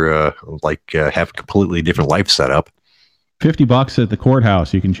unless they're have a completely different life set up. $50 at the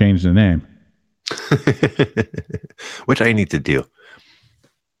courthouse, you can change the name. Which I need to do.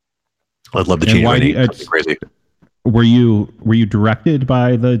 I'd love to change my name. That'd be crazy. Were you directed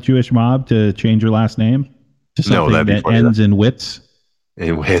by the Jewish mob to change your last name to something that ends in wits?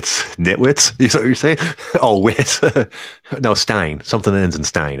 In wits, nitwits? Is that what you're saying? Oh, wits. No, Stein. Something that ends in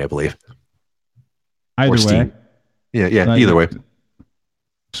Stein, I believe. Either way. Yeah. Either way.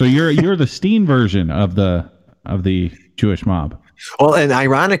 So you're the Steen version of the Jewish mob. Well, and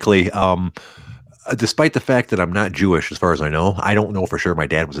ironically, despite the fact that I'm not Jewish, as far as I know, I don't know for sure my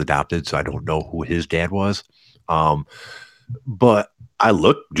dad was adopted, so I don't know who his dad was. But I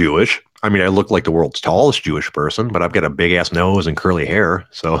look Jewish. I mean, I look like the world's tallest Jewish person, but I've got a big ass nose and curly hair.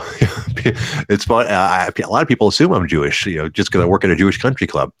 So it's fun. A lot of people assume I'm Jewish, just because I work at a Jewish country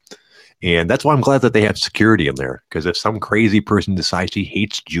club. And that's why I'm glad that they have security in there. Because if some crazy person decides he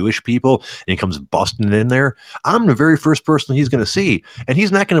hates Jewish people and he comes busting in there, I'm the very first person he's going to see. And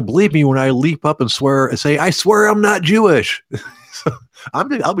he's not going to believe me when I leap up and swear and say, I swear I'm not Jewish. So I'll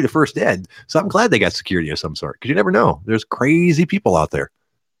be the first dead. So I'm glad they got security of some sort, because you never know. There's crazy people out there.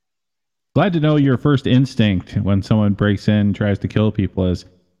 Glad to know your first instinct when someone breaks in and tries to kill people is,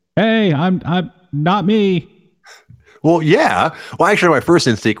 hey, I'm not me. Well, yeah. Well, actually, my first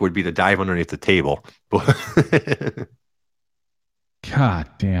instinct would be to dive underneath the table. God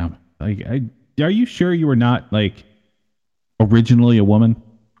damn. Like, are you sure you were not like originally a woman?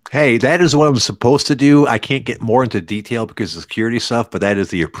 Hey, that is what I'm supposed to do. I can't get more into detail because of security stuff, but that is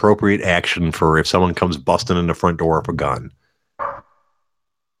the appropriate action for if someone comes busting in the front door with a gun.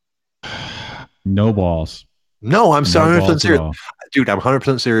 No balls. No, I'm 100% serious. Dude, I'm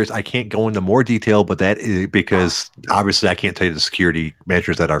 100% serious. I can't go into more detail, but that is because obviously I can't tell you the security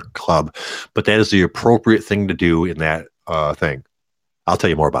measures at our club, but that is the appropriate thing to do in that thing. I'll tell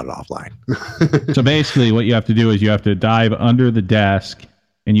you more about it offline. So basically what you have to do is you have to dive under the desk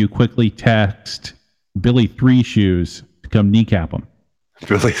and you quickly text Billy Three Shoes to come kneecap him.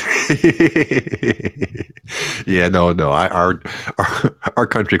 Really? Yeah, no. Our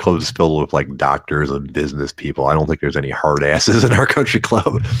country club is filled with like doctors and business people. I don't think there's any hard asses in our country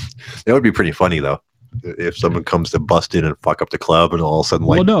club. That would be pretty funny though, if someone comes to bust in and fuck up the club, and all of a sudden,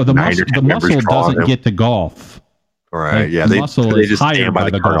 like, well, no, the muscle doesn't get to golf. Right? Like, yeah, the they just stand by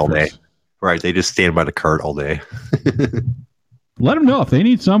the cart all golfers. day. Right? They just stand by the cart all day. Let them know if they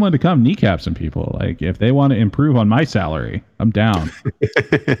need someone to come kneecap some people. Like, if they want to improve on my salary, I'm down.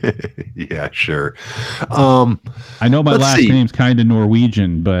 Yeah, sure. I know my last name's kind of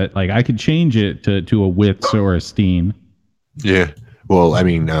Norwegian, but like I could change it to a Witz or a Steen. Yeah. Well, I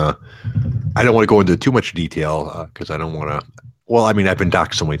mean, I don't want to go into too much detail because I don't want to. Well, I mean, I've been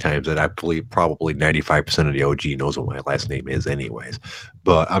doxxed so many times that I believe probably 95% of the OG knows what my last name is anyways.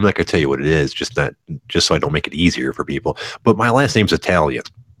 But I'm not going to tell you what it is, just so I don't make it easier for people. But my last name's Italian.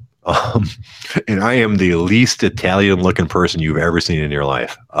 And I am the least Italian-looking person you've ever seen in your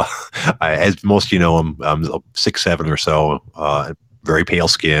life. As most of you know, I'm 6'7" or so, very pale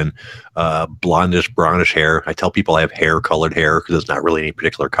skin, blondish, brownish hair. I tell people I have colored hair because it's not really any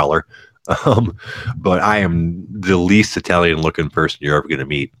particular color. But I am the least Italian looking person you're ever going to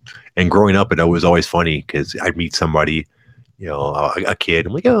meet. And growing up, it was always funny because I'd meet somebody, a kid.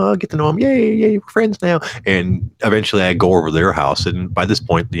 I'm like, oh, I'll get to know him. Yay, we're friends now. And eventually I go over to their house. And by this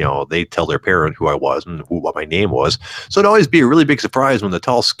point, they tell their parent who I was and what my name was. So it'd always be a really big surprise when the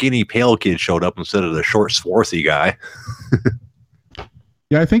tall, skinny, pale kid showed up instead of the short, swarthy guy.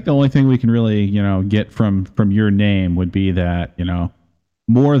 Yeah, I think the only thing we can really, get from your name would be that,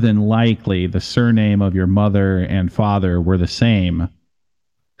 more than likely the surname of your mother and father were the same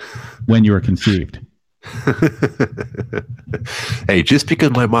when you were conceived. Hey, just because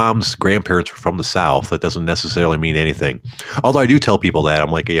my mom's grandparents were from the South, that doesn't necessarily mean anything. Although I do tell people that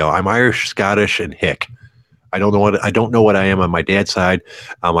I'm like, I'm Irish, Scottish, and Hick. I don't know what I am on my dad's side.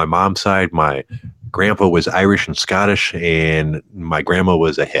 On my mom's side, my grandpa was Irish and Scottish, and my grandma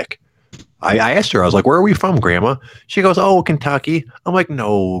was a Hick. I asked her, I was like, where are we from, Grandma? She goes, oh, Kentucky. I'm like,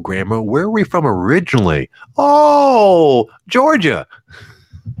 no, Grandma, where are we from originally? Oh, Georgia.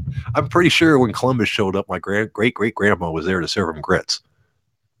 I'm pretty sure when Columbus showed up, my great-great-grandma was there to serve him grits.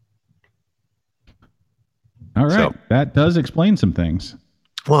 All right. So, that does explain some things.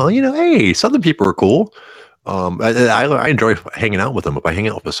 Well, hey, Southern people are cool. I enjoy hanging out with them. If I hang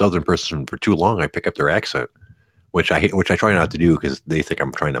out with a Southern person for too long, I pick up their accent. Which I try not to do because they think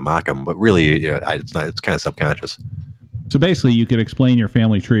I'm trying to mock them, but really, it's not. It's kind of subconscious. So basically, you could explain your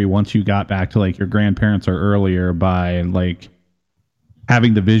family tree once you got back to like your grandparents or earlier by like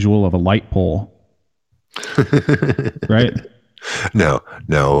having the visual of a light pole, right? No.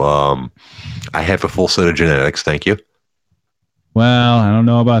 I have a full set of genetics. Thank you. Well, I don't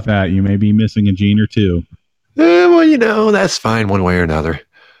know about that. You may be missing a gene or two. Well, that's fine one way or another.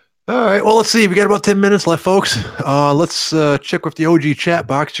 All right. Well, let's see. We got about 10 minutes left, folks. Let's check with the OG chat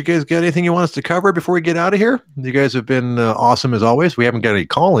box. You guys got anything you want us to cover before we get out of here? You guys have been awesome as always. We haven't got any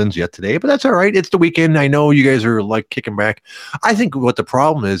call-ins yet today, but that's all right. It's the weekend. I know you guys are like kicking back. I think what the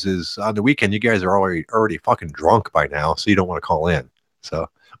problem is on the weekend, you guys are already fucking drunk by now, so you don't want to call in. So,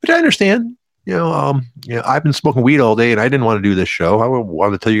 which I understand. I've been smoking weed all day, and I didn't want to do this show. I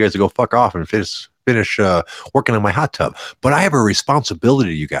wanted to tell you guys to go fuck off and finish working on my hot tub. But I have a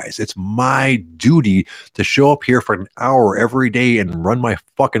responsibility, you guys. It's my duty to show up here for an hour every day and run my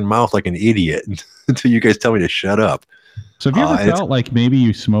fucking mouth like an idiot until you guys tell me to shut up. So have you ever felt like maybe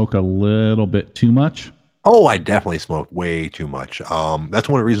you smoke a little bit too much? Oh, I definitely smoke way too much. That's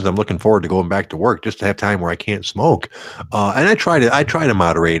one of the reasons I'm looking forward to going back to work, just to have time where I can't smoke. And I try to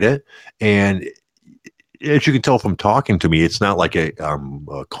moderate it. And as you can tell from talking to me, it's not like a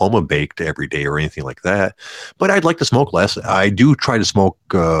coma baked every day or anything like that. But I'd like to smoke less. I do try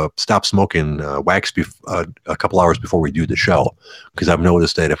to stop smoking wax a couple hours before we do the show, because I've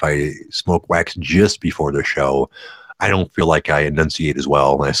noticed that if I smoke wax just before the show, I don't feel like I enunciate as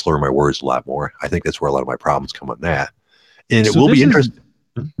well, and I slur my words a lot more. I think that's where a lot of my problems come on that. And it So will be interesting.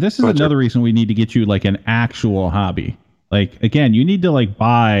 this is another reason we need to get you like an actual hobby. Like, again, you need to like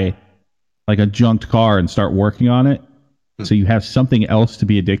buy like a junked car and start working on it, so you have something else to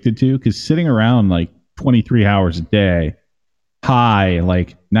be addicted to, because sitting around like 23 hours a day, high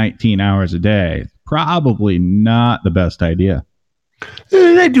like 19 hours a day, probably not the best idea.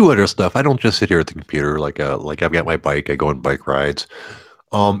 I do other stuff. I don't just sit here at the computer. Like I've got my bike. I go on bike rides.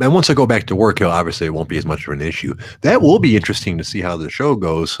 And once I go back to work, obviously it won't be as much of an issue. That will be interesting to see how the show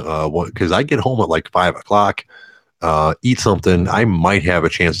goes. Because I get home at like 5 o'clock, eat something. I might have a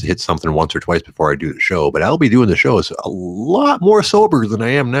chance to hit something once or twice before I do the show, but I'll be doing the shows a lot more sober than I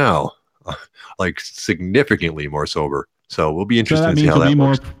am now, like significantly more sober. So we'll be interested to see how that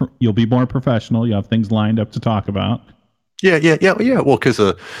works. You'll be more professional. You have things lined up to talk about. Yeah. Well, because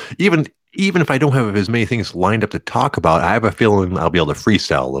even if I don't have as many things lined up to talk about, I have a feeling I'll be able to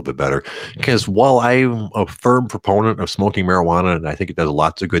freestyle a little bit better. Because while I'm a firm proponent of smoking marijuana, and I think it does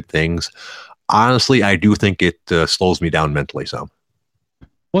lots of good things, honestly, I do think it slows me down mentally some.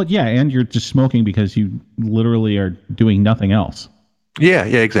 Well, yeah, and you're just smoking because you literally are doing nothing else. Yeah,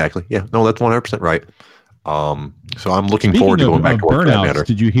 exactly. Yeah, no, that's 100% right. So I'm looking forward to going back to work for that matter.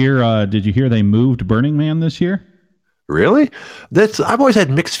 Did you hear they moved Burning Man this year? Really? I've always had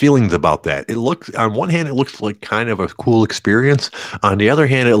mixed feelings about that. On one hand, it looks like kind of a cool experience. On the other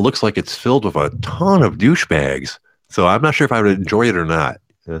hand, it looks like it's filled with a ton of douchebags. So I'm not sure if I would enjoy it or not.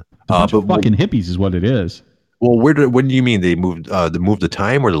 A bunch of fucking hippies is what it is. Well, when do you mean they moved the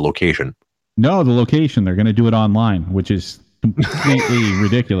time or the location? No, the location. They're going to do it online, which is completely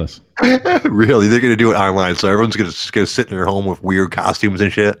ridiculous. Really? They're going to do it online, so everyone's going to sit in their home with weird costumes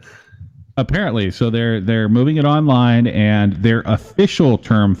and shit? Apparently. So they're moving it online, and their official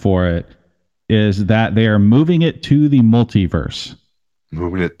term for it is that they are moving it to the multiverse.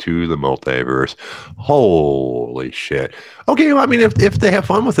 Moving it to the multiverse. Holy shit. Okay, well, I mean, if they have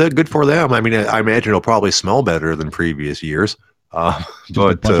fun with it, good for them. I mean, I imagine it'll probably smell better than previous years. Just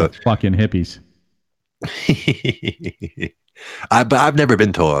a bunch of fucking hippies. But I've never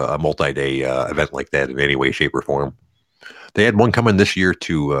been to a multi-day event like that in any way, shape, or form. They had one coming this year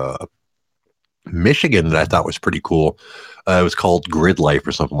to Michigan that I thought was pretty cool. It was called Grid Life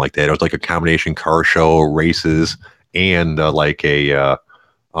or something like that. It was like a combination car show, races, and like a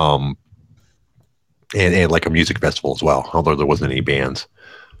and like a music festival as well, although there wasn't any bands.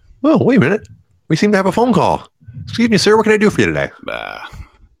 Oh, wait a minute. We seem to have a phone call. Excuse me, sir. What can I do for you today?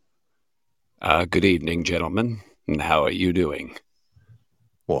 Good evening, gentlemen. And how are you doing?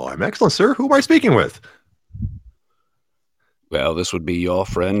 Well, I'm excellent, sir. Who am I speaking with? Well, this would be your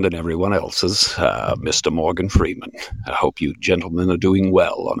friend and everyone else's, Mr. Morgan Freeman. I hope you gentlemen are doing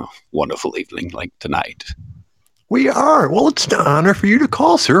well on a wonderful evening like tonight. We are. Well, it's an honor for you to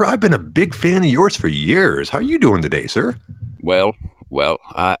call, sir. I've been a big fan of yours for years. How are you doing today, sir? Well,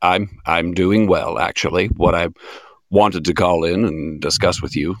 I'm doing well, actually. What I wanted to call in and discuss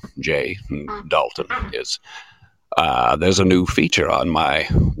with you, Jay and Dalton, is there's a new feature on my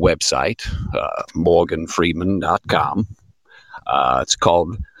website, morganfreeman.com. It's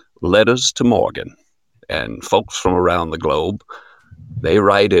called Letters to Morgan. And folks from around the globe, they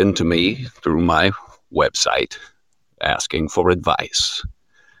write in to me through my website asking for advice.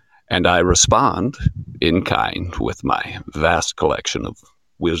 And I respond in kind with my vast collection of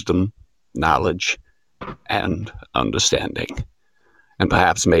wisdom, knowledge, and understanding. And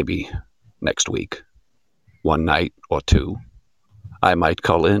perhaps maybe next week, one night or two, I might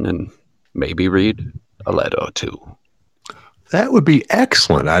call in and maybe read a letter or two. That would be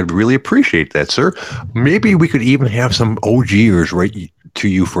excellent. I'd really appreciate that, sir. Maybe we could even have some OGers write to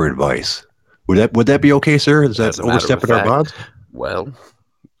you for advice. Would that be okay, sir? Is that overstepping our bounds? Well,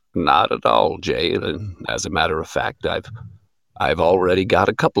 not at all, Jay. As a matter of fact, I've already got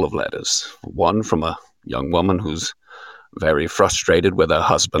a couple of letters. One from a young woman who's very frustrated with her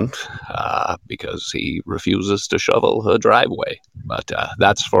husband because he refuses to shovel her driveway. But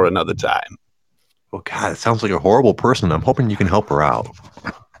that's for another time. Oh, God, it sounds like a horrible person. I'm hoping you can help her out.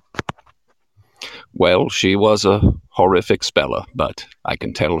 Well, she was a horrific speller, but I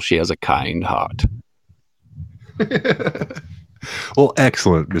can tell she has a kind heart. Well,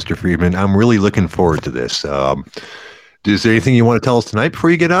 excellent, Mr. Friedman. I'm really looking forward to this. Is there anything you want to tell us tonight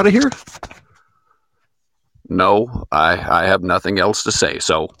before you get out of here? No, I have nothing else to say,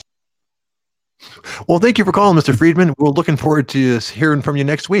 so. Well, thank you for calling, Mr. Friedman. We're looking forward to hearing from you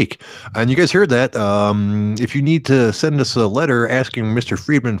next week. And you guys heard that. If you need to send us a letter asking Mr.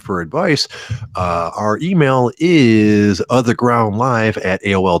 Friedman for advice, our email is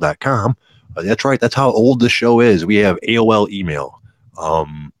othergroundlive@aol.com. That's right. That's how old this show is. We have AOL email.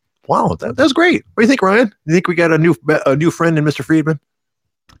 Wow, that's great. What do you think, Ryan? You think we got a new friend in Mr. Friedman?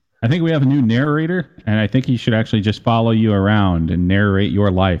 I think we have a new narrator, and I think he should actually just follow you around and narrate your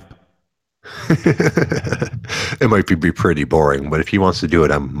life. It might be pretty boring, but if he wants to do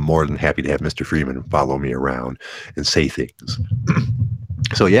it, I'm more than happy to have Mr. Freeman follow me around and say things.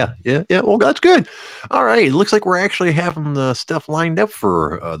 So yeah. Well, that's good. All right. It looks like we're actually having the stuff lined up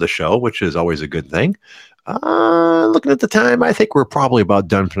for the show, which is always a good thing. Looking at the time, I think we're probably about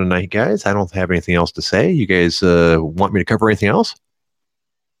done for the night, guys. I don't have anything else to say. You guys want me to cover anything else?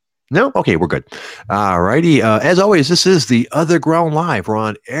 No? Okay, we're good. All righty. As always, this is the Other Ground Live. We're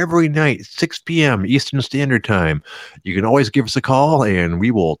on every night, 6 p.m. Eastern Standard Time. You can always give us a call, and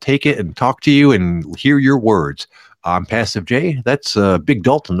we will take it and talk to you and hear your words. I'm Passive J. That's Big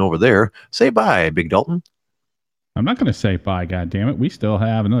Dalton over there. Say bye, Big Dalton. I'm not going to say bye, goddammit. We still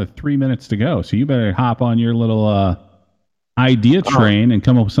have another 3 minutes to go, so you better hop on your little idea train and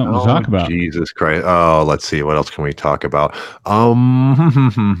come up with something to talk about. Jesus Christ. Oh, let's see. What else can we talk about?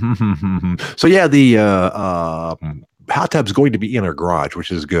 So yeah, the hot tub's going to be in our garage,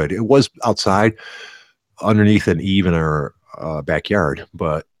 which is good. It was outside underneath an eave in our backyard,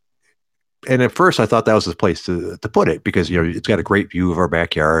 and at first I thought that was the place to put it because, it's got a great view of our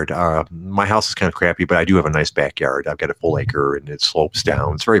backyard. My house is kind of crappy, but I do have a nice backyard. I've got a full acre and it slopes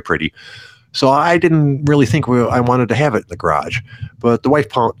down. It's very pretty. So I didn't really think I wanted to have it in the garage, but the wife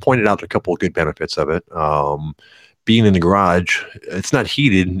pointed out a couple of good benefits of it. Being in the garage, it's not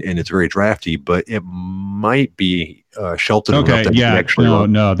heated and it's very drafty, but it might be sheltered enough that you can actually.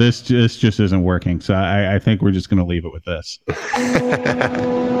 No, this just isn't working. So I think we're just going to leave it with this.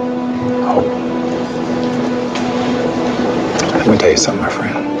 Hope. Let me tell you something, my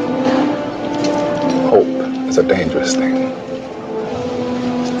friend. Hope is a dangerous thing.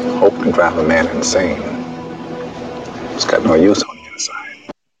 Hope can drive a man insane. It's got no use on the inside.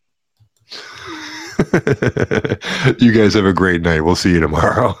 You guys have a great night. We'll see you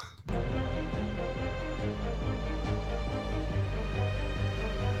tomorrow.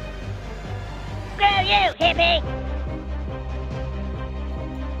 Screw you, hippie!